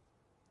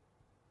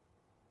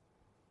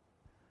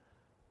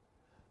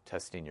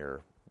 This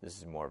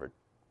is more of a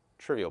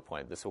trivial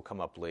point. This will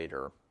come up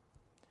later.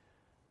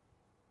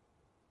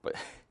 But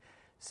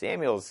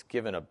Samuel's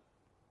given a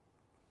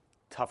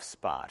tough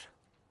spot.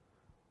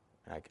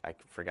 I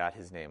forgot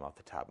his name off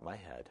the top of my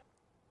head.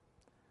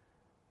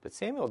 But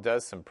Samuel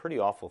does some pretty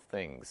awful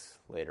things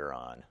later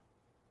on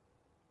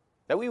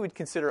that we would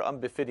consider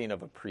unbefitting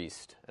of a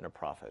priest and a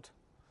prophet.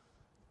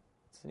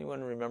 Does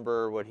anyone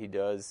remember what he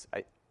does?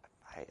 I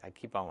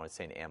keep on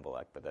saying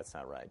Amalek, but that's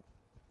not right.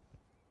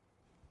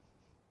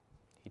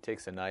 He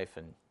takes a knife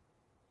and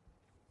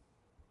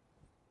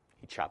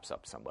he chops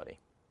up somebody.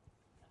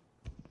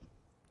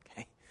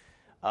 Okay,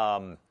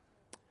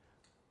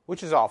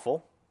 which is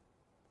awful,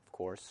 of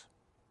course.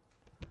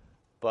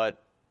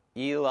 But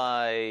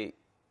Eli,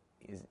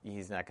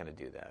 he's not going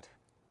to do that,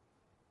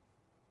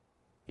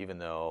 even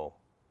though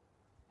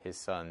his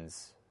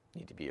sons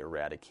need to be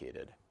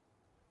eradicated.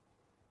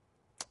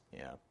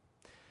 Yeah.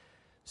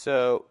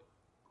 So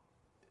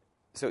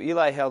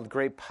Eli held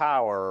great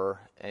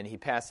power, and he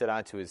passed it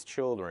on to his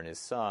children, his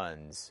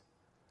sons,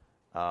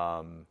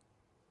 and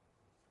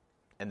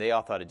they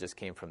all thought it just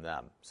came from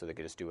them, so they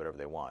could just do whatever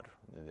they want.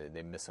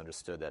 They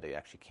misunderstood that it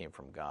actually came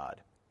from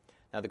God.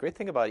 Now, the great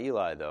thing about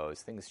Eli, though,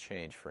 is things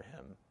change for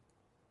him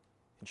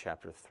in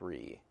chapter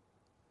 3.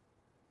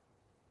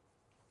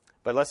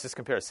 But let's just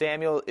compare.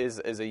 Samuel is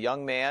a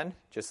young man,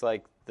 just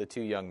like the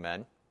 2 young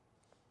men.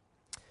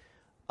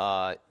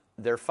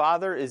 Their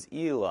father is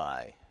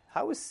Eli.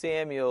 How is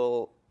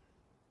Samuel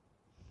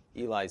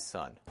Eli's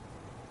son?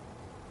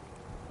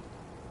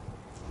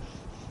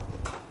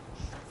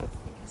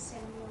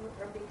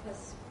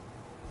 Because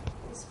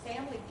his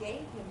family gave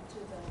him to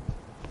them.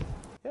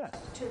 Yeah.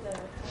 To the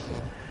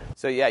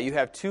So yeah, you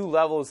have two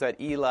levels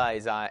that Eli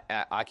is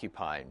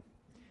occupying.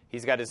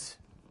 He's got his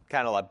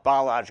kind of like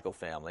biological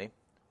family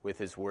with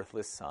his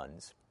worthless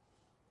sons.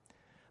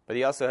 But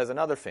he also has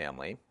another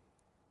family,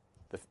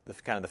 the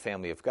kind of the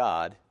family of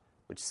God,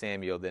 which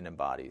Samuel then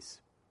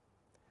embodies.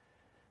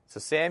 So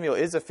Samuel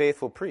is a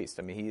faithful priest.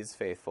 I mean, he is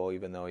faithful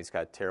even though he's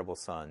got terrible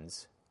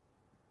sons.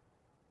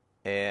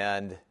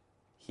 And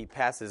he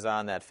passes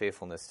on that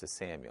faithfulness to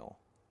Samuel.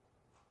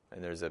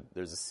 And there's a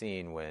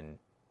scene when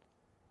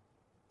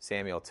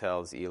Samuel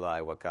tells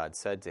Eli what God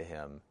said to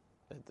him.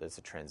 There's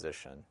a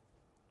transition.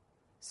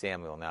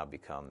 Samuel now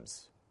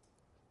becomes,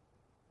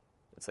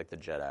 it's like the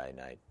Jedi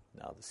Knight.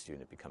 Now the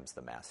student becomes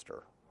the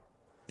master.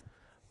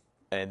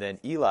 And then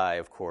Eli,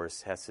 of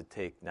course, has to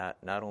take not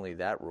only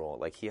that role,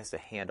 like he has to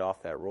hand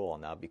off that role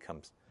and now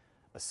becomes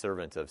a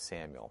servant of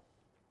Samuel.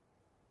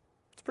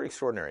 It's pretty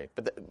extraordinary,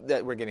 but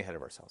that we're getting ahead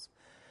of ourselves.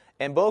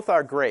 And both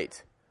are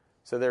great.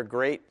 So they're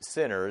great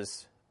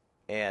sinners.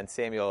 And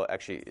Samuel,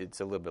 actually,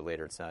 it's a little bit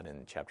later. It's not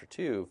in chapter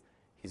 2.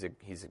 He's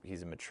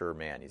a mature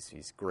man.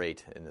 He's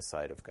great in the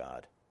sight of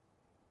God.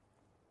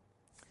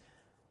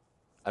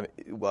 I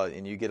mean, well,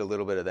 and you get a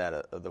little bit of that,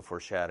 of the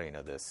foreshadowing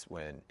of this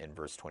when in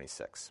verse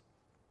 26.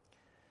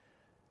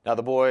 Now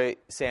the boy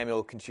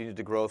Samuel continued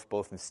to grow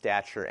both in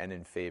stature and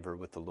in favor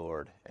with the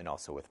Lord and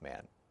also with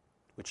man,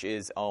 which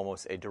is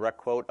almost a direct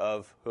quote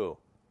of who?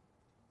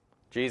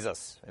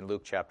 Jesus in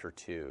Luke chapter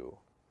 2.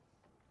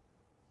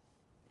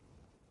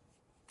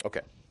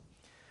 Okay.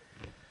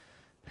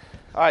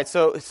 All right,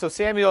 so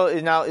Samuel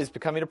is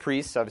becoming a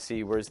priest. Obviously,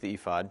 he wears the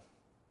ephod.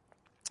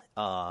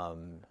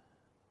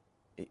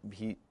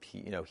 He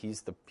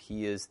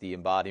is the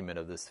embodiment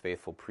of this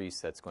faithful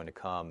priest that's going to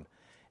come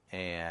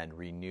and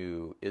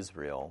renew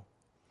Israel.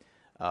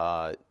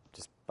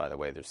 Just by the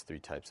way, there's 3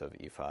 types of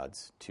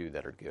ephods, 2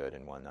 that are good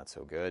and 1 not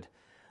so good.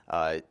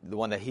 The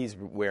one that he's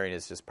wearing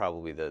is just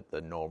probably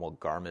the normal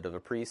garment of a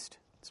priest.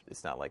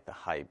 It's not like the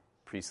high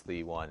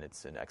priestly one.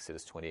 It's in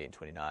Exodus 28 and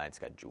 29. It's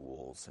got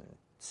jewels and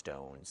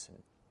stones,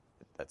 and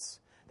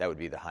that would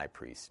be the high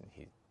priest. And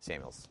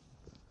Samuel's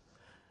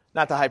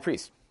not the high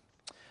priest.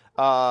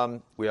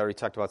 We already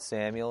talked about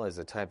Samuel as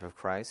a type of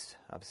Christ.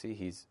 Obviously,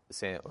 he's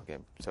Samuel. Okay,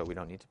 so we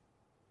don't need to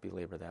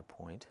belabor that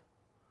point.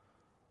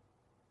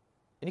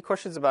 Any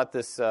questions about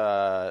this?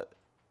 So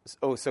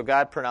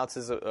God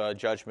pronounces a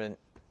judgment.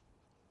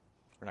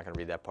 We're not going to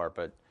read that part,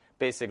 but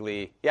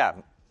basically, yeah,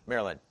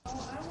 Marilyn. I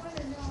want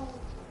to know,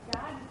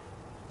 God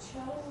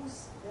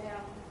chose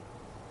them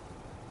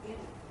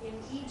in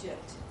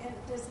Egypt, and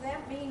does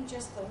that mean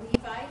just the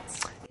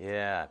Levites?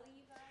 Yeah.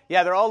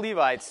 Yeah, they're all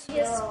Levites.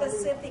 His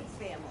specific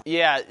family.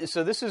 Yeah,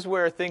 so this is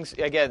where things,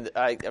 again,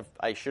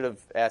 I should have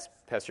asked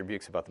Pastor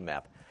Bukes about the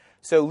map.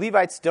 So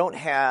Levites don't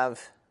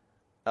have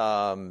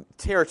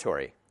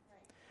territory. Right.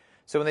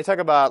 So when they talk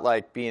about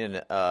like being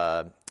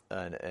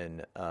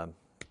an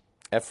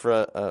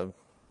Ephraim,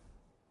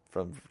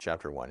 from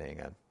chapter 1,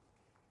 hang on.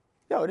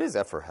 No, it is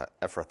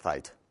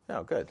Ephrathite.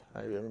 No, good.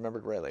 I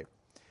remembered rightly.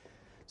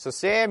 So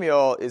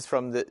Samuel is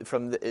from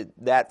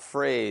that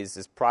phrase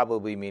is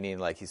probably meaning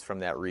like he's from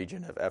that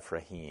region of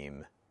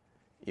Ephraim,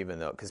 even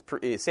though because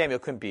Samuel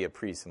couldn't be a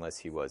priest unless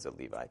he was a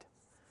Levite.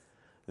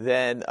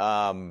 Then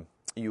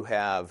you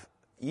have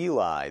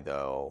Eli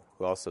though,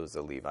 who also is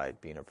a Levite,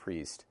 being a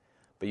priest.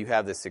 But you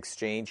have this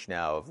exchange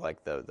now of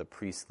like the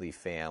priestly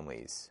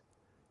families,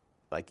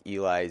 like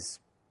Eli's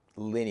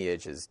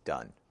lineage is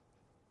done.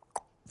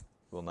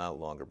 Will no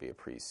longer be a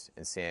priest,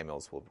 and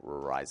Samuel's will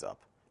rise up.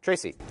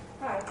 Tracy.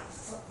 Hi.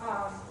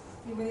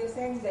 When you're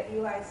saying that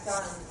Eli's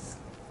sons,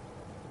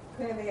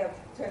 couldn't they have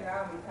turned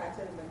around and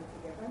repented and been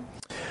forgiven?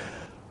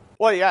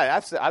 Well,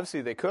 yeah, obviously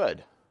they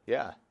could,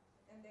 yeah,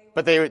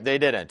 but they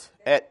didn't.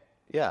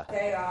 Yeah.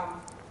 They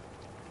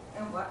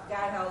and what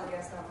God held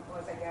against them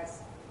was, I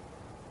guess,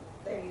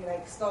 they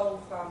like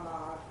stole from.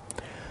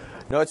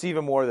 No, it's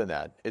even more than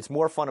that. It's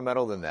more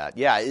fundamental than that.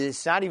 Yeah,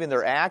 it's not even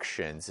their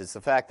actions. It's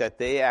the fact that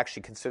they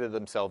actually consider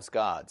themselves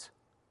gods.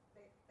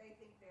 They think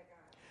they're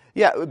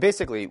God. Yeah,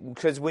 basically,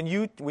 because when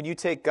you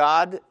take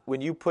God,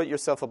 when you put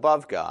yourself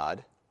above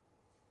God,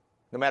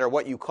 no matter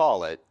what you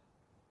call it,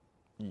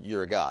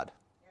 you're a god.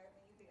 Yeah,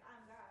 you think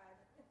I'm God.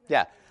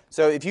 Yeah.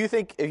 So if you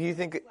think,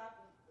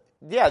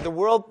 yeah, the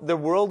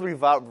world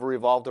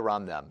revolved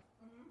around them.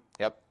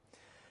 Mm-hmm. Yep.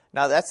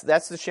 Now that's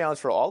the challenge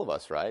for all of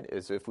us, right?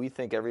 Is if we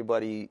think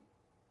everybody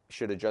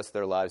should adjust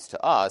their lives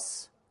to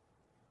us,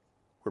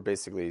 we're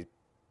basically,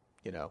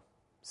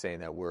 saying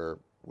that we're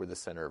the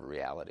center of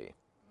reality.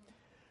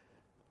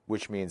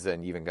 Which means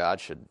then even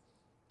God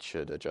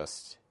should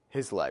adjust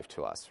His life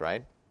to us,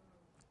 right?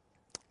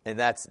 And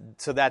that's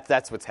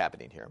what's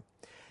happening here.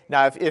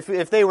 Now,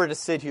 if they were to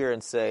sit here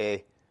and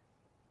say,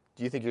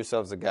 "Do you think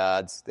yourselves are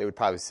gods?" they would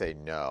probably say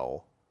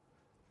no,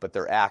 but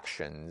their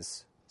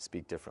actions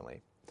speak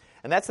differently.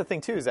 And that's the thing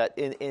too, is that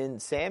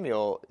in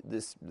Samuel,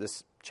 this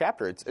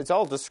chapter, it's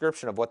all a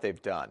description of what they've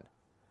done.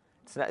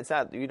 It's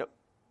not you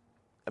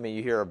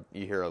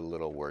hear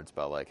little words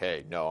about like,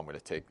 hey, no,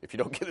 if you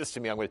don't give this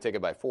to me, I'm going to take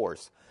it by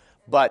force.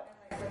 But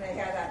when they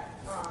had that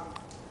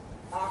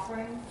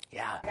offering.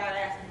 Yeah. God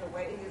asked him to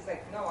wait. He was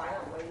like, no, I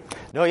don't wait.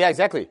 No, yeah,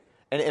 exactly.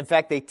 And in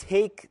fact, they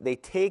take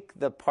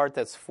the part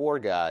that's for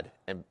God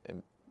and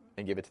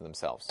give it to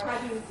themselves. How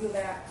do you do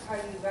that? How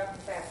do you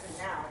represent it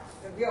now?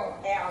 Because we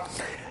don't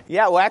have.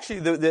 Yeah, well, actually,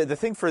 the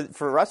thing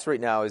for us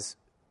right now is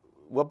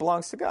what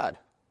belongs to God.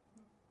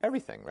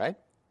 Everything, right?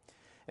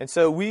 And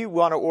so we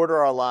want to order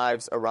our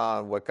lives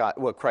around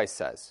what Christ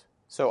says.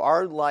 So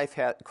our life,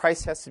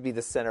 Christ has to be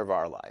the center of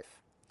our life.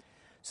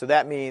 So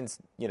that means,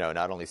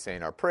 not only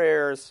saying our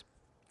prayers,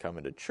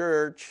 coming to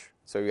church.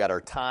 So we got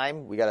our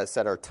time. We got to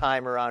set our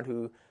time around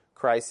who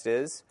Christ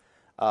is.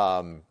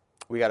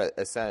 We got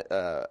to set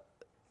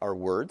our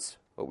words,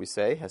 what we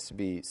say, has to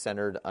be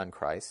centered on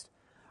Christ.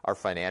 Our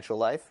financial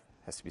life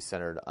has to be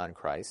centered on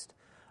Christ.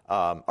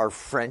 Our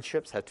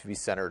friendships have to be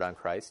centered on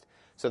Christ.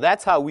 So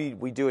that's how we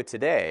do it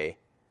today.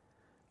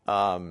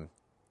 And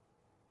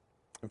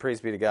praise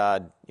be to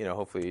God,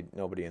 hopefully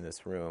nobody in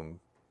this room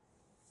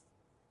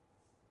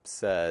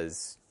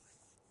says,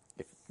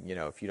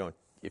 if you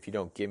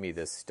don't give me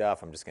this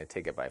stuff, I'm just going to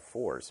take it by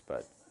force.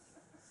 But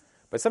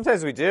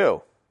sometimes we do.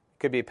 It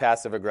could be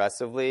passive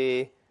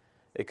aggressively.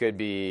 It could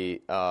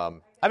be.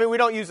 We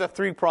don't use a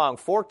 3-pronged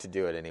fork to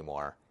do it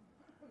anymore,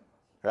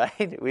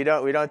 right? We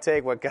don't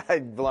take what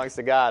God belongs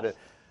to God,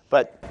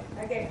 but.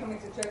 I get coming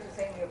to church and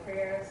saying your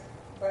prayers.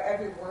 For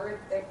every word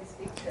that we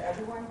speak to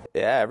everyone?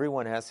 Yeah,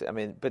 everyone has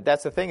to. But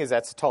that's the thing is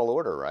that's a tall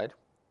order, right?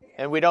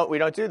 And we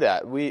don't do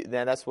that.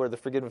 Then that's where the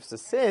forgiveness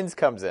of sins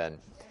comes in.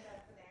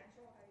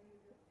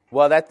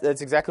 Well,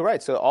 that's exactly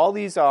right. So all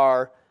these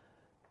are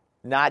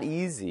not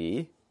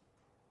easy,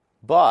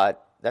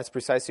 but that's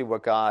precisely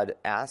what God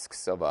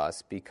asks of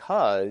us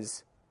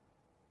because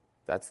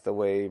that's the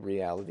way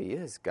reality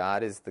is.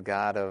 God is the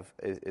God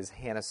is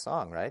Hannah's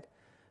song, right?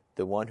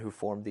 The one who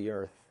formed the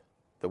earth,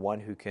 the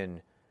one who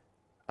can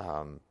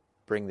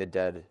bring the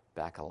dead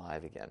back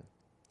alive again.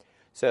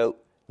 So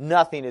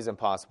nothing is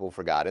impossible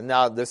for God. And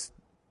now there's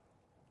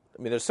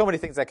so many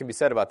things that can be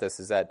said about this,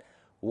 is that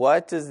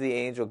what does the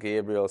angel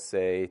Gabriel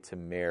say to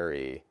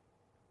Mary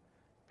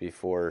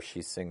before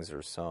she sings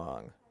her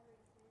song?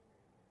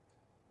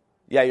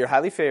 Yeah, you're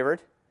highly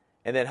favored.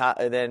 And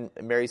then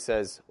Mary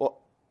says, well,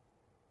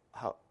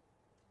 how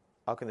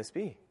can this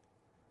be?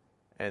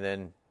 And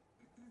then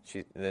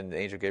the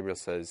angel Gabriel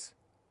says,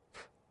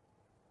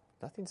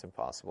 nothing's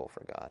impossible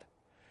for God.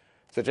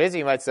 So, Jay-Z,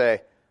 you might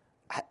say,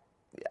 I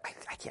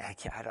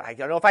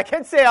don't know if I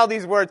can say all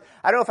these words.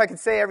 I don't know if I can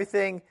say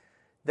everything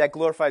that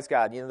glorifies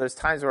God. There's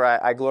times where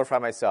I glorify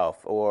myself,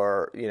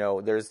 or,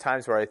 there's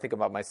times where I think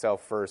about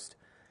myself first.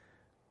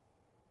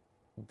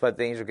 But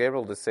the angel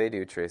Gabriel will say to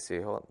you, Tracy,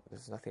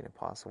 there's nothing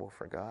impossible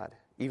for God.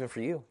 Even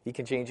for you. He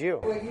can change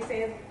you. Will you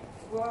say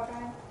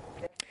glorify?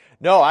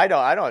 No, I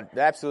don't.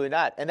 Absolutely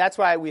not. And that's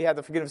why we have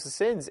the forgiveness of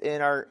sins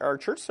in our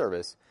church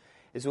service.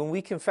 Is when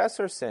we confess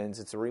our sins,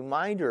 it's a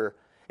reminder.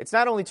 It's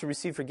not only to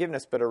receive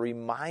forgiveness, but a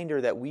reminder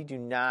that we do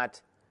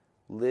not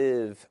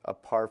live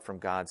apart from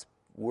God's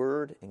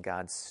word and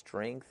God's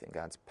strength and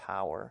God's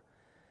power.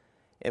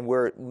 And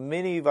where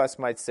many of us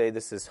might say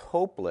this is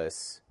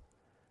hopeless,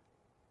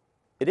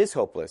 it is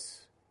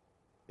hopeless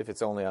if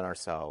it's only on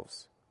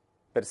ourselves.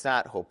 But it's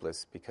not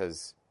hopeless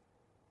because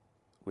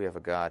we have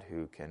a God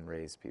who can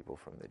raise people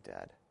from the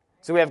dead.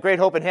 So we have great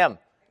hope in Him,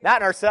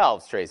 not in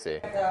ourselves,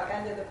 Tracy. At the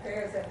end of the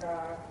prayers and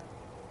I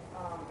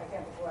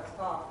can't remember what it's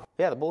called.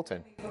 Yeah, the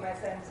bulletin. For my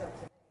sins of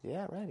today.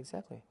 Yeah, right,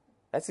 exactly.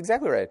 That's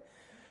exactly right.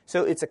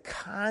 So it's a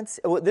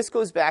constant. Well, this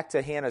goes back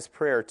to Hannah's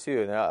prayer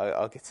too, and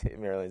I'll get to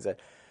Marilyn's.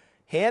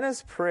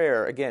 Hannah's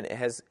prayer again it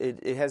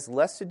has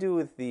less to do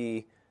with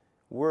the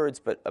words,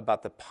 but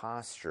about the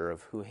posture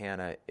of who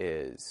Hannah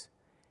is.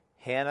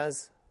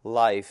 Hannah's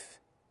life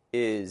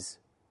is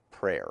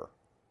prayer.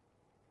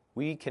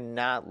 We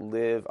cannot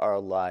live our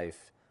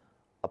life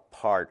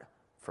apart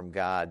from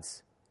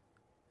God's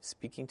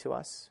speaking to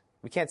us.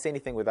 We can't say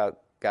anything without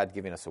God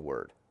giving us a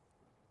word.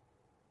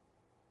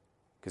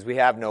 Because we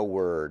have no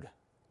word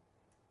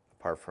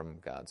apart from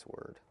God's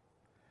word.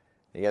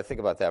 You got to think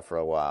about that for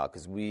a while,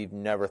 because we've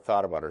never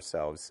thought about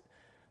ourselves.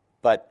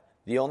 But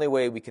the only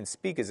way we can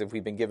speak is if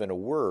we've been given a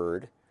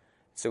word.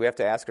 So we have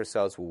to ask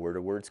ourselves, well, where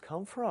do words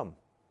come from?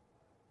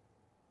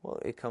 Well,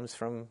 it comes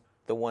from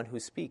the one who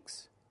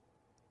speaks.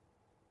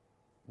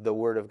 The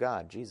Word of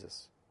God,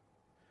 Jesus.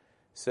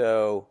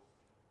 So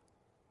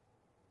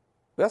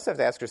we also have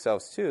to ask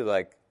ourselves,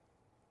 too,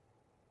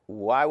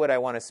 why would I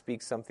want to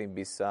speak something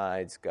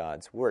besides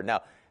God's Word?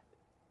 Now,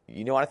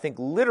 you don't want to think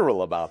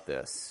literal about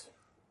this.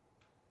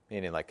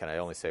 Meaning, can I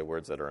only say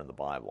words that are in the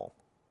Bible?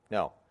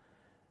 No.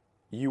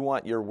 You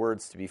want your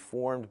words to be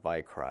formed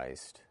by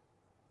Christ,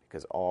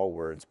 because all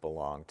words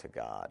belong to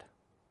God.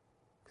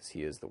 Because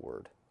He is the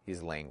Word.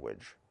 He's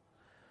language.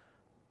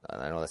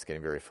 And I know that's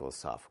getting very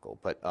philosophical,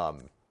 but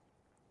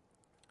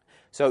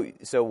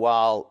so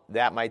while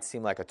that might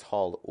seem like a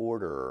tall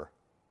order,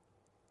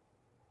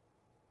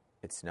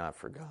 it's not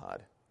for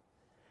God.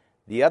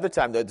 The other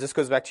time, this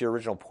goes back to your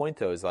original point,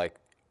 though, is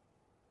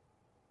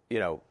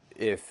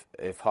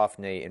if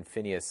Hophni and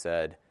Phinehas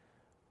said,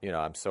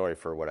 I'm sorry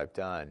for what I've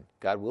done,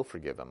 God will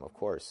forgive them, of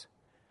course.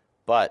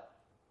 But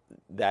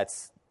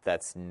that's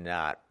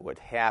not what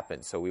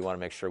happened. So we want to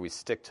make sure we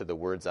stick to the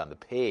words on the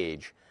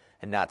page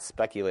and not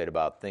speculate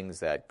about things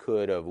that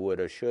could have, would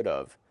have, should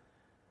have,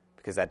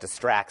 because that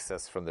distracts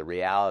us from the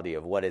reality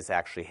of what is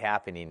actually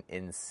happening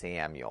in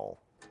Samuel.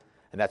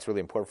 And that's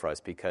really important for us,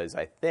 because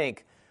I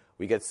think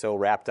we get so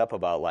wrapped up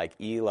about like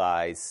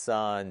Eli's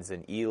sons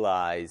and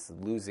Eli's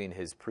losing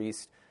his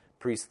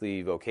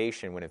priestly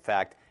vocation, when in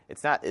fact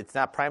it's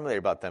not primarily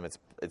about them.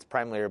 It's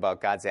primarily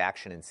about God's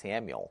action in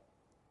Samuel.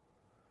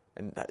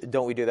 And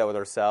don't we do that with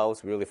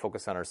ourselves? We really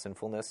focus on our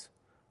sinfulness.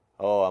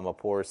 Oh, I'm a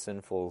poor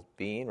sinful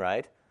being,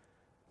 right?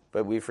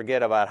 But we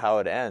forget about how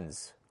it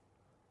ends,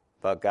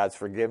 about God's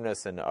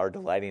forgiveness and our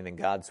delighting in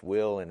God's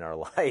will in our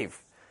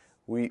life.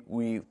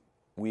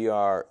 We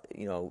are,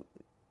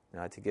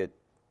 not to get,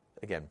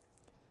 again,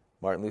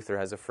 Martin Luther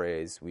has a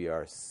phrase, we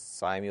are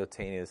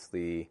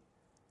simultaneously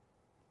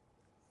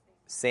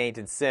saint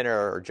and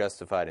sinner, or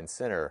justified and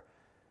sinner.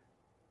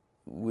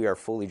 We are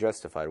fully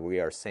justified. We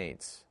are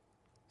saints.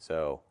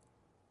 So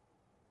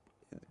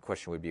the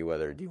question would be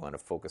whether do you want to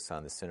focus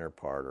on the sinner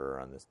part or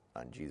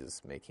on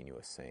Jesus making you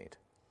a saint.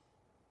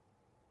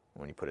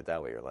 When you put it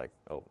that way, you're like,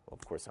 oh,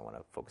 of course I want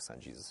to focus on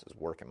Jesus'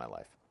 work in my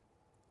life.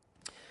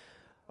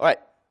 All right,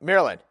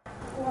 Marilyn.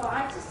 Well,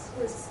 I just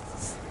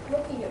was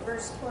looking at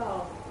verse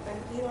 12,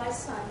 and Eli's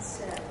son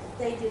said,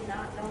 they did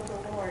not know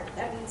the Lord.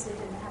 That means they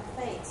didn't have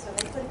faith, so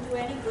they couldn't do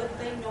any good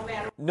thing no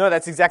matter. No,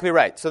 that's exactly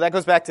right. So that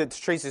goes back to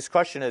Tracy's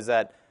question, is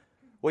that,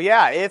 well,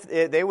 yeah, if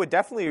they would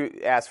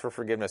definitely ask for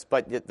forgiveness,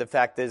 but the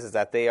fact is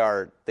that they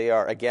are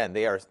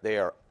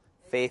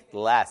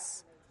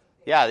faithless.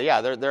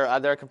 Yeah,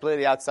 they're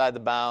completely outside the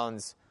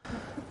bounds.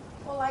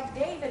 Well, like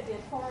David did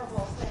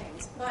horrible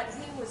things, but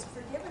he was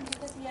forgiven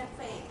because he had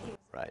faith.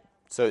 Right.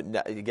 So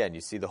again,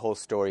 you see the whole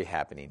story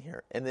happening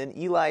here. And then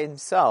Eli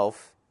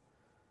himself,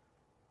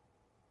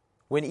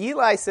 when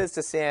Eli says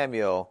to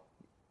Samuel,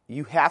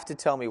 you have to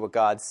tell me what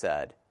God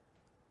said,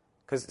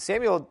 because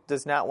Samuel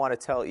does not want to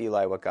tell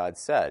Eli what God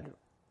said,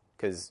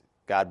 because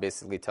God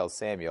basically tells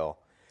Samuel,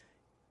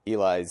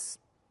 Eli's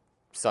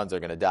sons are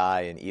going to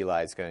die, and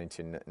Eli's going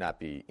to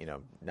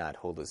not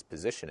hold his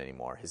position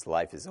anymore. His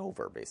life is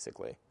over,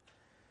 basically.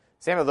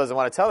 Samuel doesn't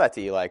want to tell that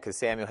to Eli,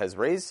 because Eli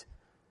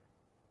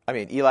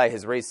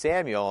has raised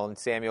Samuel, and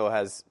Samuel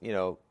has,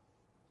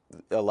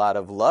 a lot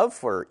of love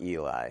for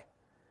Eli.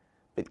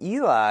 But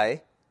Eli,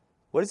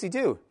 what does he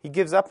do? He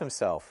gives up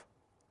himself.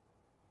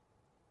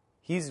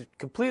 He's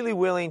completely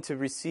willing to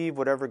receive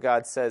whatever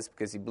God says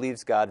because he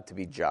believes God to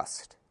be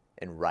just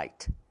and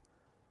right.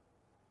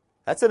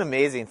 That's an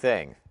amazing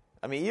thing.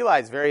 I mean, Eli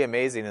is very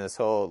amazing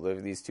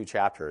in these two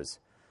chapters,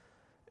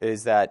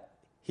 is that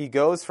he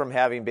goes from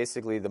having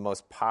basically the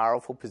most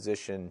powerful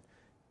position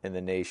in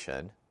the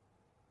nation,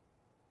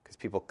 because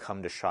people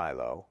come to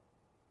Shiloh.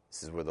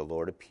 This is where the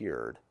Lord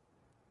appeared.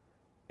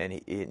 And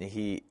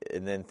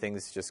then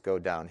things just go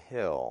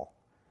downhill.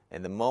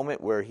 And the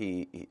moment where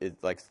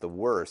it's like the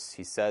worst,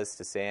 he says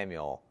to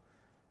Samuel,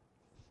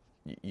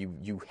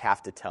 you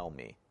have to tell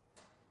me.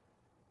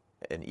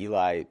 And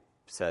Eli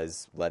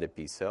says, let it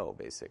be so,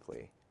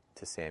 basically,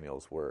 to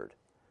Samuel's word.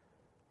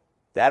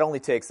 That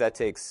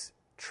takes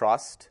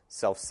trust,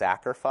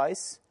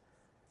 self-sacrifice,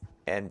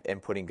 and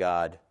putting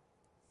God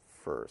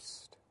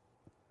first.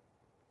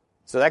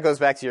 So that goes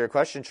back to your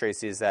question,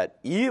 Tracy, is that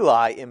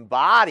Eli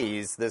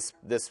embodies this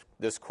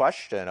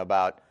question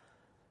about,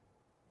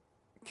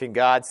 can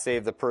God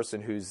save the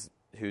person who's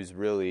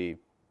really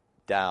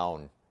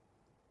down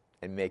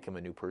and make him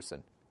a new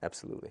person?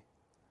 Absolutely.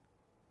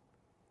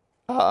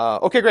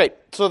 Okay, great.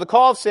 So the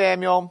call of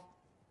Samuel,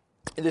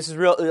 this is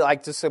I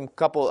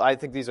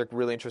think these are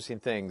really interesting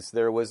things.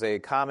 There was a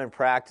common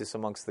practice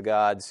amongst the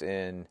gods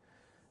in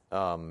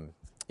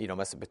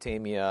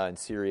Mesopotamia and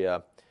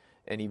Syria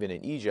and even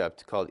in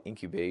Egypt called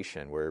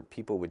incubation, where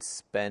people would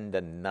spend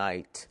a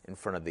night in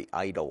front of the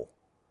idol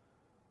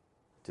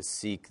to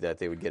seek that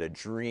they would get a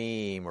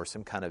dream or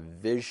some kind of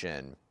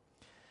vision.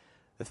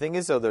 The thing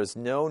is, though, there's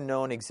no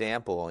known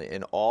example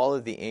in all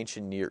of the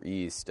ancient Near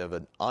East of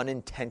an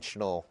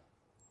unintentional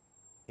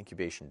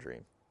incubation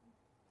dream.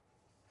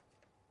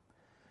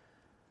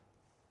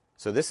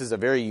 So this is a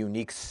very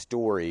unique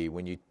story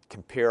when you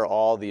compare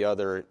all the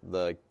other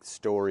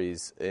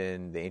stories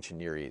in the ancient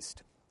Near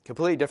East.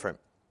 Completely different.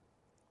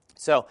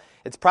 So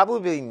it's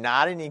probably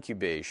not an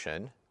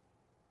incubation.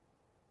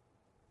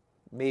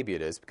 Maybe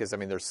it is, because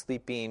they're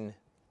sleeping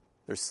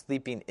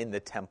in the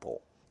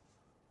temple.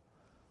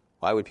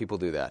 Why would people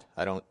do that?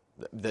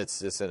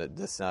 That's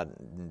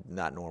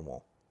not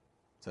normal.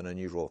 It's an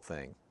unusual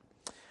thing.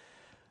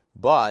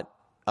 But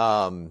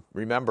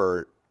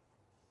remember,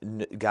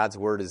 God's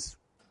word is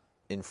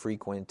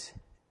infrequent,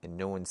 and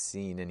no one's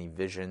seen any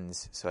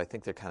visions, so I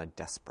think they're kind of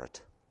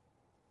desperate.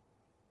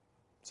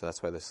 So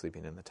that's why they're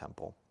sleeping in the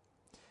temple.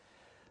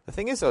 The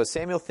thing is, though,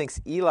 Samuel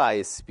thinks Eli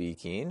is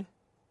speaking,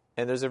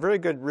 and there's a very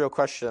good real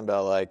question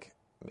about,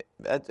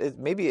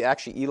 maybe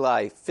actually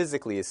Eli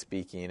physically is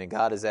speaking, and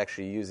God is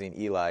actually using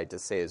Eli to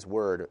say his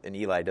word, and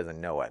Eli doesn't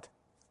know it.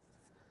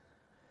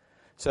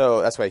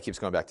 So that's why he keeps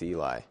going back to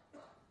Eli.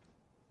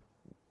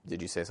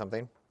 did you say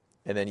something?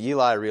 And then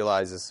Eli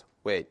realizes,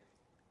 wait,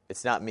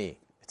 it's not me.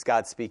 It's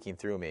God speaking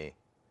through me.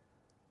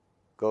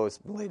 Goes,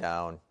 lay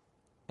down,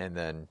 and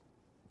then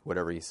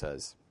whatever he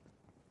says.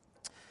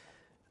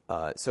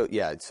 So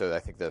I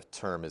think the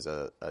term is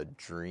a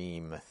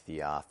dream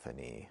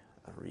theophany,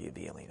 a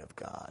revealing of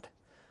God.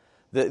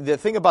 The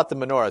thing about the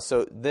menorah,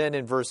 so then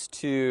in verse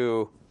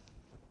 2,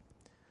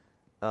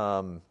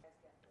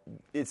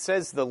 it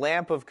says the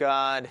lamp of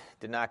God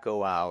did not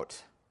go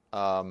out.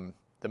 The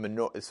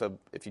menorah, so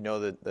if you know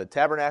the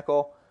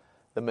tabernacle,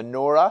 the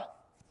menorah,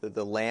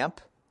 the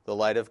lamp, the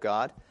light of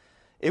God,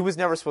 it was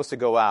never supposed to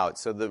go out.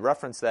 So the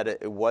reference that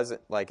it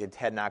wasn't like it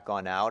had not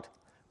gone out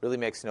really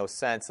makes no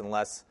sense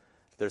unless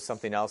there's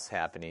something else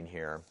happening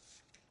here.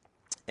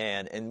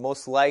 And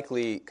most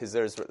likely, because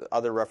there's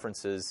other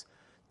references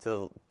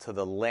to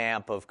the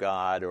lamp of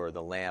God or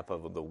the lamp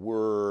of the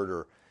Word,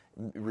 or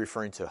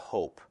referring to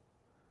hope.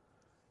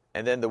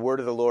 And then the word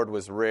of the Lord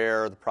was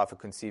rare. The prophet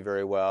couldn't see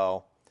very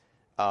well.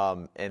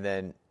 And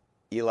then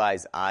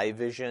Eli's eye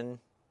vision,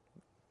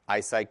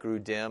 eyesight grew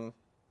dim.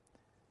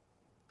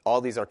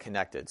 All these are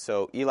connected.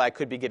 So Eli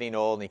could be getting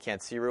old and he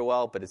can't see real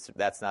well, but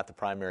that's not the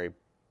primary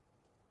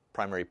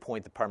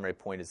point. The primary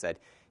point is that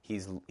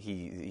he's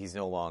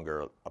no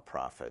longer a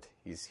prophet.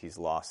 He's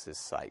lost his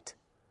sight,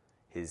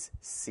 his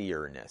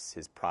seerness,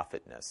 his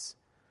prophetness.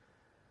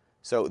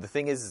 So the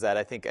thing is that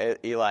I think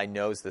Eli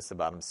knows this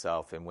about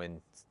himself, and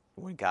when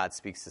God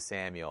speaks to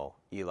Samuel,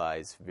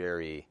 Eli's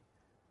very,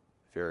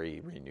 very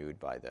renewed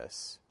by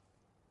this.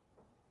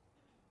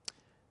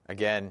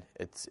 Again,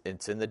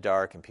 it's in the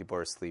dark and people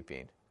are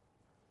sleeping.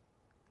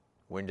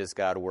 When does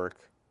God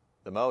work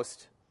the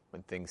most?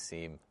 When things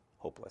seem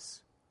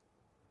hopeless.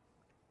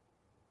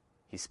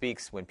 He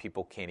speaks when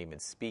people can't even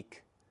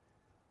speak,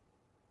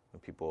 when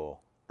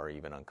people are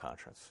even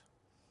unconscious.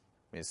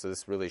 So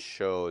this really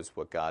shows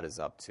what God is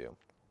up to.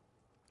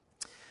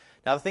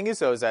 Now the thing is,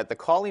 though, is that the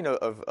calling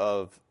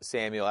of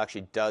Samuel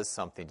actually does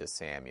something to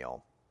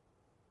Samuel.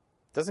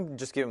 It doesn't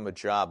just give him a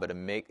job, but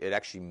it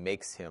actually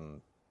makes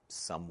him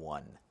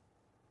someone.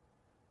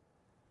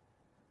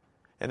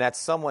 And that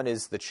someone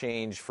is the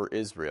change for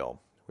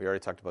Israel. We already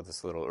talked about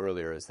this a little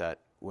earlier, is that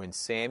when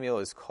Samuel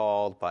is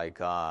called by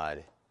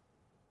God,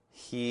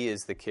 he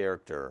is the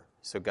character.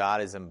 So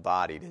God is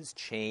embodied. His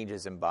change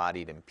is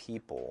embodied in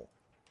people.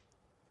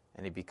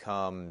 And he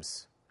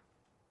becomes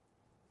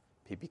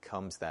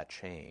that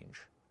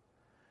change.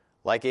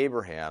 Like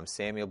Abraham,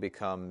 Samuel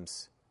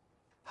becomes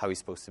how he's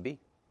supposed to be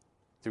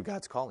through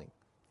God's calling.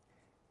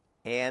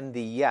 And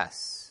the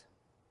yes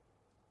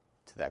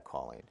to that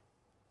calling.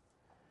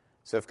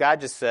 So if God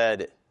just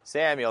said,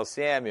 Samuel,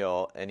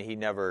 Samuel, and he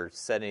never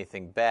said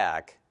anything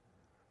back,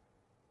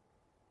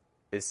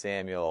 is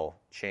Samuel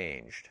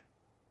changed?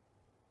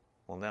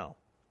 Well, no.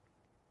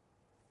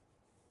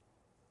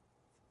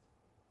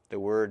 The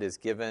word is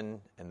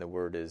given and the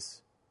word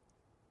is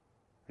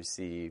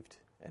received.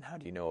 And how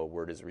do you know a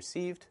word is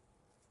received?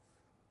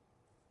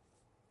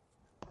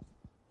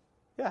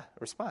 Yeah, a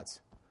response.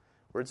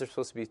 Words are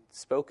supposed to be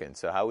spoken.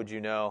 So how would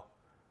you know?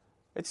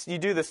 You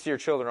do this to your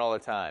children all the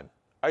time.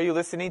 Are you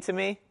listening to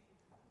me?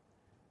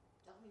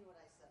 Tell me what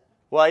I said.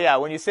 Well, yeah,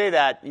 when you say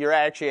that, you're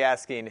actually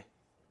asking,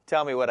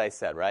 tell me what I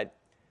said, right?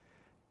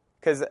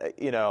 Because,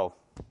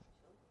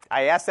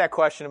 I ask that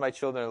question to my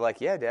children. They're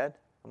like, yeah, Dad.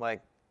 I'm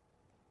like,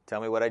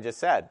 tell me what I just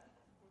said.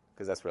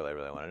 Because that's what I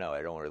really want to know.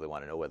 I don't really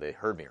want to know whether they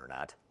heard me or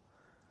not.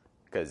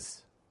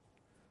 Because,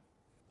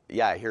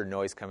 yeah, I hear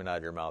noise coming out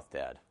of your mouth,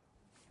 Dad.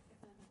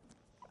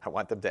 I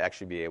want them to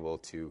actually be able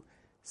to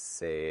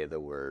say the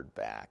word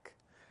back.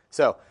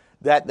 So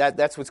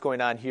that's what's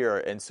going on here.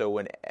 And so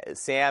when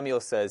Samuel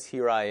says,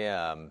 here I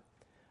am,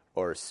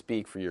 or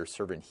speak for your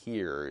servant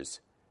hears,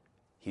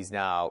 he's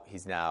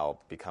now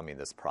becoming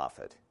this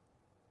prophet.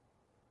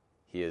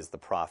 He is the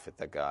prophet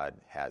that God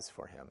has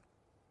for him.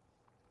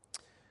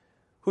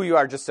 Who you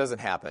are just doesn't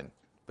happen,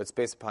 but it's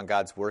based upon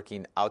God's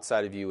working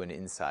outside of you and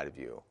inside of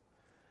you.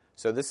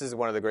 So this is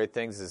one of the great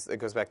things. It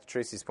goes back to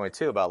Tracy's point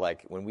too about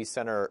like when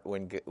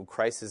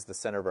Christ is the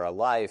center of our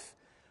life,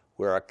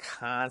 we're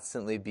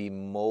constantly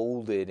being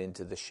molded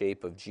into the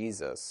shape of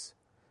Jesus,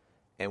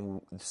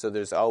 and so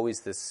there's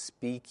always this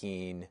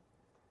speaking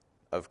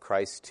of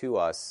Christ to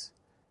us,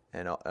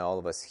 and all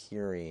of us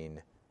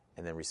hearing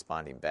and then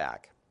responding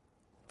back.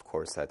 Of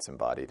course, that's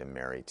embodied in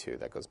Mary too.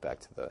 That goes back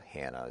to the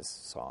Hannah's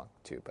song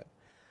too.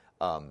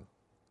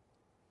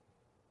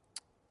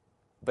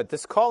 But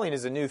this calling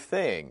is a new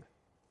thing.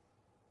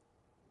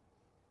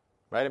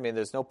 Right? I mean,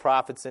 there's no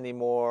prophets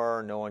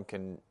anymore.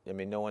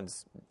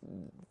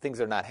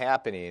 Things are not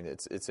happening.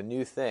 It's a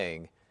new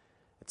thing.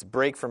 It's a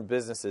break from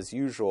business as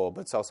usual,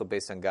 but it's also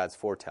based on God's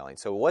foretelling.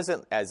 So it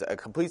wasn't as a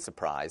complete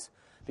surprise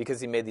because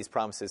he made these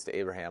promises to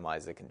Abraham,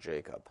 Isaac, and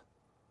Jacob.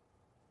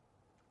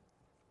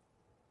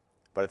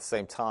 But at the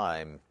same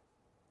time,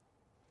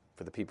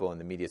 for the people in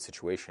the immediate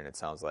situation, it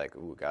sounds like,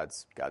 ooh,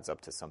 God's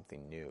up to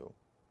something new.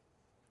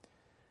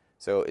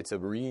 So it's a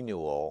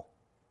renewal.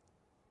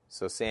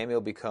 So Samuel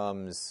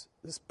becomes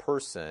this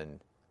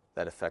person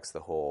that affects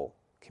the whole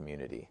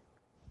community.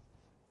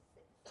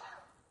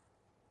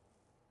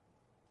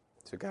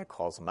 So God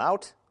calls him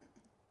out.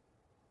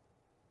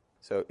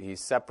 So he's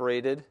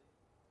separated.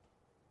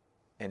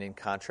 And in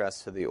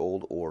contrast to the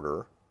old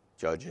order,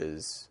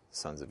 judges,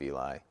 sons of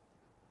Eli,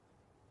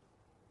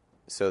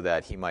 so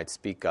that he might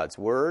speak God's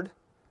word,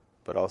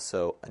 but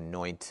also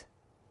anoint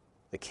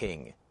the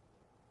king,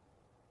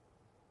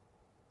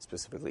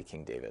 specifically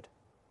King David.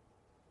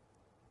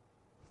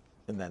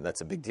 And then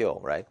that's a big deal,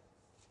 right?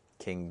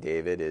 King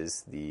David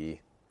is the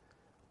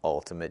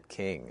ultimate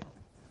king.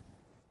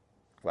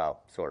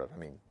 Well, sort of. I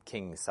mean,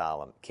 King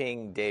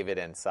David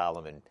and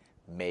Solomon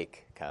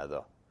make kind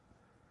of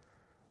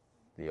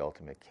the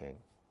ultimate king.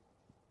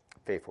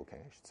 Faithful king,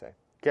 I should say.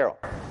 Carol.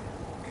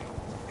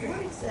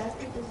 What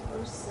exactly does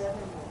verse 7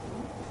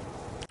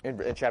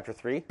 mean? In chapter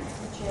 3? In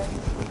chapter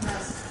 3,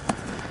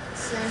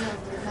 Samuel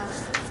did not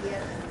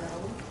yet know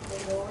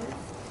the Lord.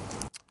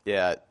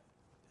 Yeah.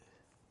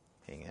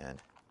 Hang on.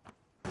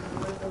 The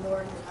word of the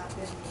Lord had not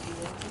been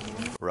revealed to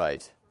him.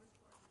 Right.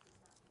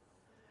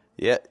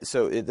 Yeah,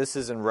 so this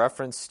is in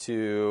reference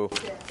to...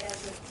 That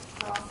as a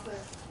prophet.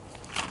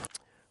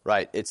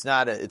 Right. It's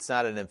not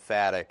an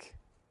emphatic...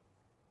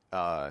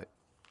 It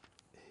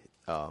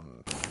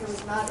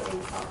was not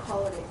I'll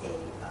call it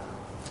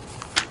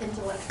a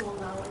intellectual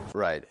knowledge.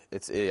 Right.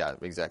 Yeah,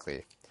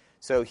 exactly.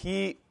 So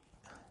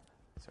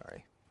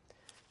sorry.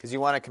 Because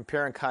you want to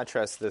compare and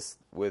contrast this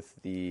with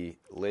the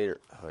later,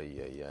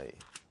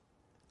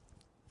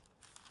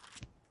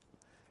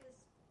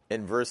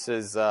 in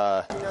verses. You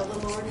know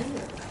the Lord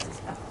either.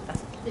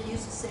 They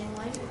use the same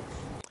language.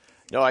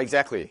 No,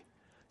 exactly.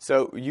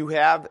 So you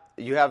have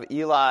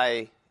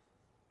Eli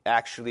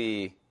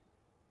actually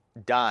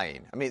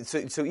dying. I mean,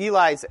 so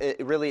Eli's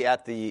really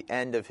at the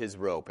end of his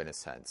rope in a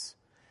sense.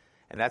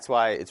 And that's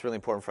why it's really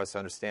important for us to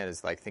understand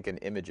is like think in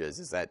images,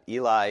 is that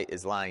Eli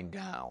is lying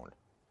down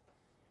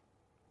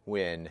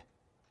when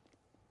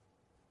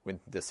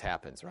this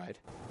happens, right?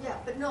 Yeah,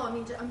 but no, I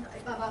mean,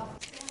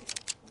 about Samuel.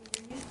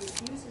 I mean,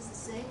 it uses the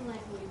same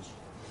language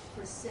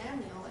for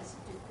Samuel as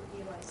it did for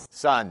Eli's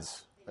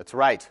Sons. That's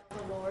right.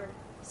 the Lord.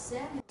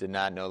 Samuel Did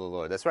not know the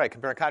Lord. That's right.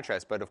 Compare and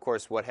contrast. But of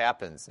course, what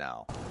happens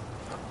now?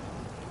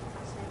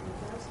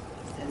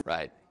 does.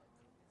 Right.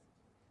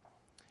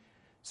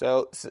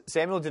 So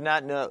Samuel did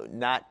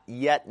not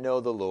yet know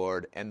the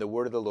Lord, and the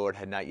word of the Lord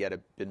had not yet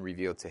been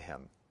revealed to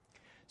him.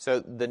 So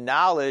the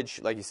knowledge,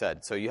 like you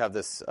said, so you have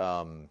this,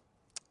 kind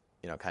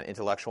of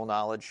intellectual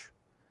knowledge,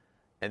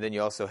 and then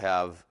you also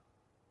have,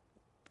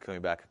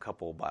 going back a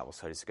couple Bible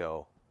studies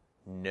ago,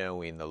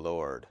 knowing the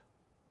Lord,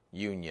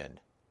 union,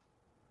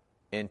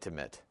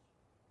 intimate,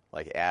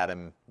 like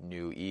Adam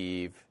knew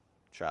Eve,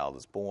 child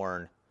is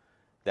born.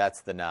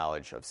 That's the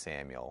knowledge of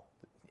Samuel,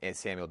 and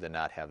Samuel did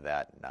not have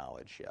that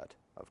knowledge yet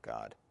of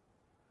God,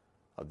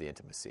 of the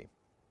intimacy.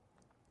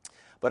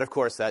 But of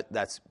course,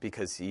 that's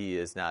because he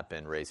has not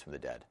been raised from the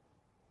dead.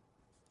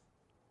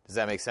 Does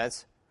that make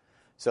sense?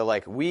 So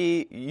like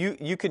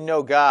you can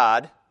know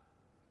God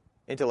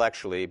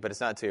intellectually, but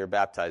it's not until you're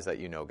baptized that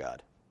you know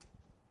God.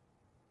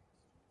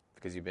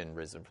 Because you've been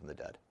risen from the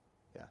dead.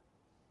 Yeah.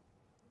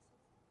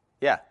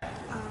 Yeah.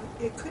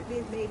 It could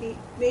be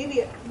maybe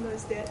it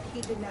was that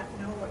he did not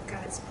know what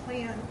God's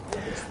plan,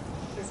 what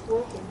his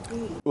work would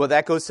be. Well,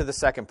 that goes to the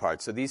second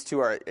part. So these two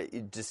are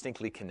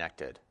distinctly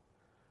connected.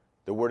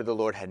 The word of the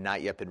Lord had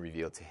not yet been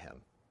revealed to him.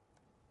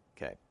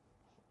 Okay.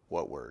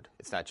 What word?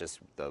 It's not just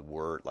the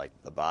word like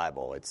the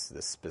Bible. It's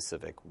the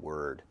specific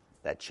word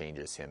that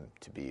changes him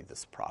to be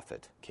this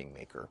prophet,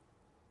 kingmaker,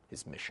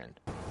 his mission.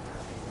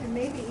 And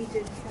maybe he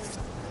didn't have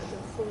the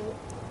full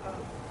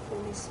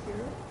Holy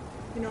Spirit.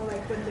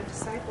 Like when the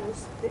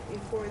disciples,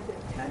 before the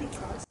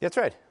Pentecost. That's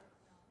right.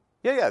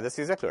 Yeah, that's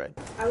exactly right.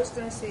 I was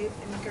going to say,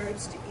 in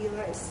regards to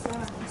Eli's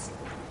sons,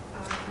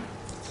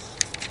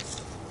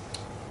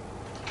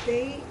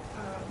 they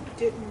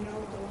didn't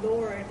know the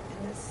Lord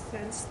in the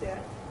sense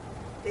that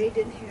they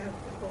didn't have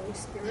the Holy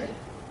Spirit.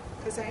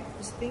 Because I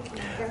was thinking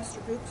of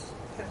Pastor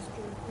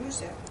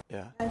Bruzek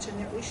mentioned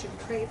that we should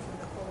pray for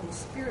the Holy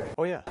Spirit.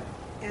 Oh, yeah.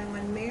 And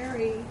when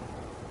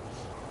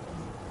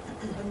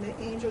the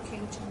angel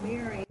came to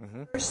Mary,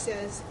 verse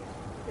says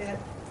that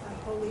the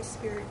Holy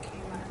Spirit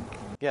came on.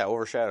 Yeah,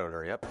 overshadowed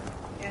her, yep.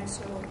 And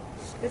so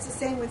it's the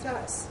same with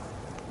us.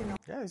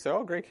 Yeah, these are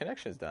all great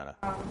connections, Donna.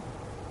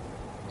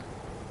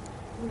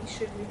 We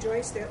should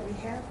rejoice that we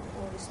have the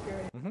Holy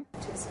Spirit in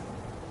baptism,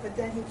 but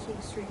then he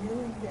keeps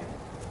renewing that.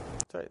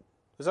 That's right.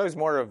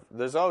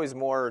 There's always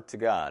more to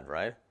God,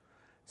 right?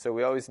 So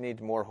we always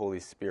need more Holy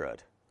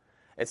Spirit.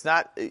 It's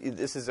not,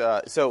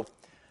 so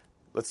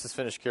let's just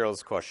finish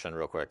Carol's question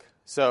real quick.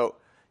 So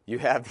you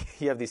have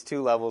these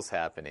two levels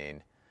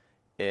happening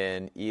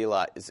in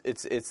Eli.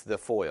 It's the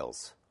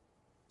foils.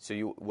 So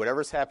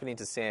whatever's happening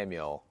to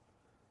Samuel,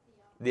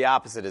 the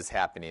opposite is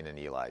happening in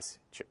Eli's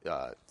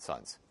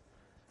sons.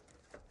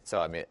 So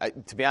I mean,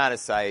 to be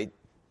honest, I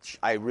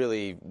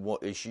really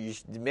want you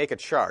should make a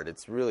chart.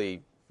 It's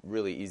really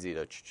really easy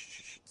to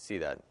see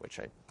that, which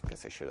I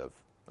guess I should have.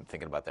 I'm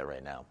thinking about that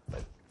right now.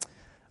 But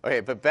okay,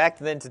 but back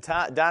then to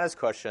Donna's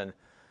question.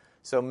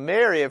 So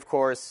Mary, of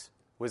course,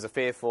 was a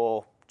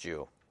faithful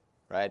Jew,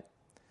 right?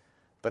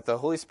 but the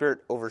Holy Spirit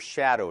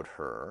overshadowed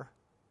her.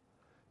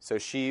 So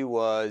she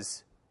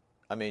was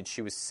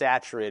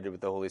saturated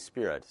with the Holy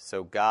Spirit.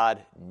 So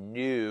God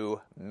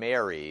knew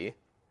Mary,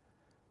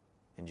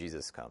 and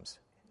Jesus comes.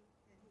 And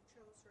he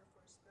chose her for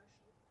a special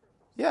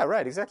purpose. Yeah,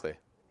 right, exactly.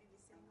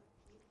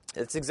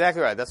 It's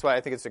exactly right. That's why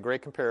I think it's a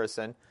great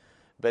comparison,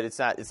 but it's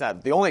not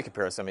the only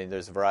comparison. I mean,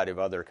 there's a variety of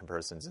other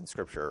comparisons in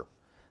Scripture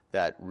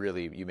that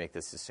really you make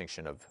this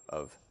distinction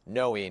of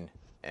knowing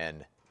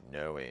and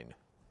knowing.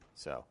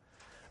 So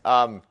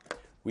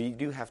we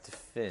do have to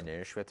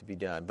finish. We have to be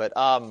done. But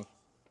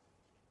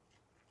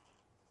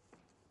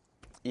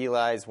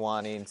Eli's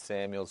wanting,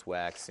 Samuel's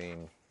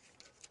waxing.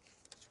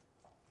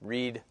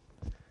 Read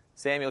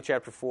Samuel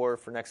chapter 4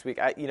 for next week.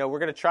 We're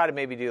going to try to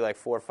maybe do like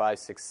 4, 5,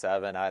 6,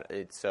 7.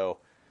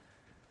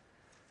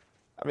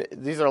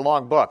 These are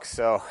long books,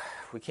 so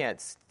we can't,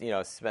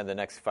 spend the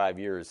next 5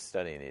 years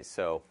studying these.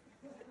 So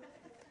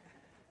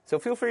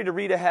feel free to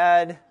read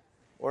ahead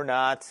or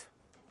not.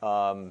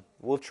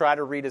 We'll try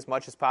to read as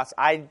much as possible.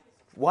 I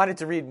wanted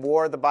to read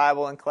more of the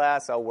Bible in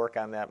class. I'll work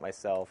on that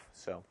myself.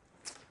 So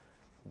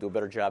do a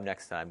better job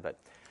next time. But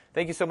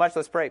thank you so much.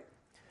 Let's pray.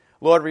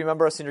 Lord,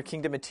 remember us in your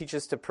kingdom and teach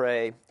us to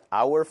pray.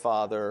 Our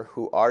Father,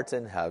 who art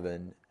in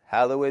heaven,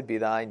 hallowed be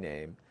thy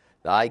name.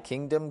 Thy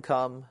kingdom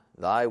come,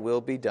 thy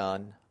will be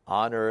done,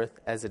 on earth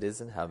as it is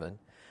in heaven.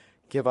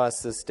 Give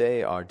us this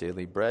day our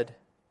daily bread,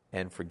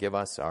 and forgive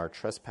us our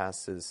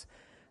trespasses,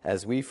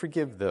 as we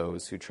forgive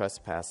those who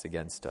trespass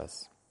against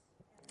us.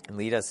 And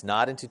lead us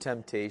not into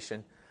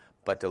temptation,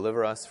 but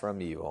deliver us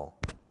from evil.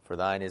 For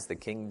thine is the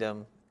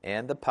kingdom,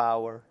 and the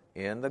power,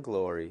 and the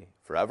glory,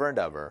 forever and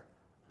ever.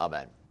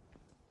 Amen.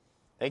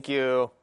 Thank you.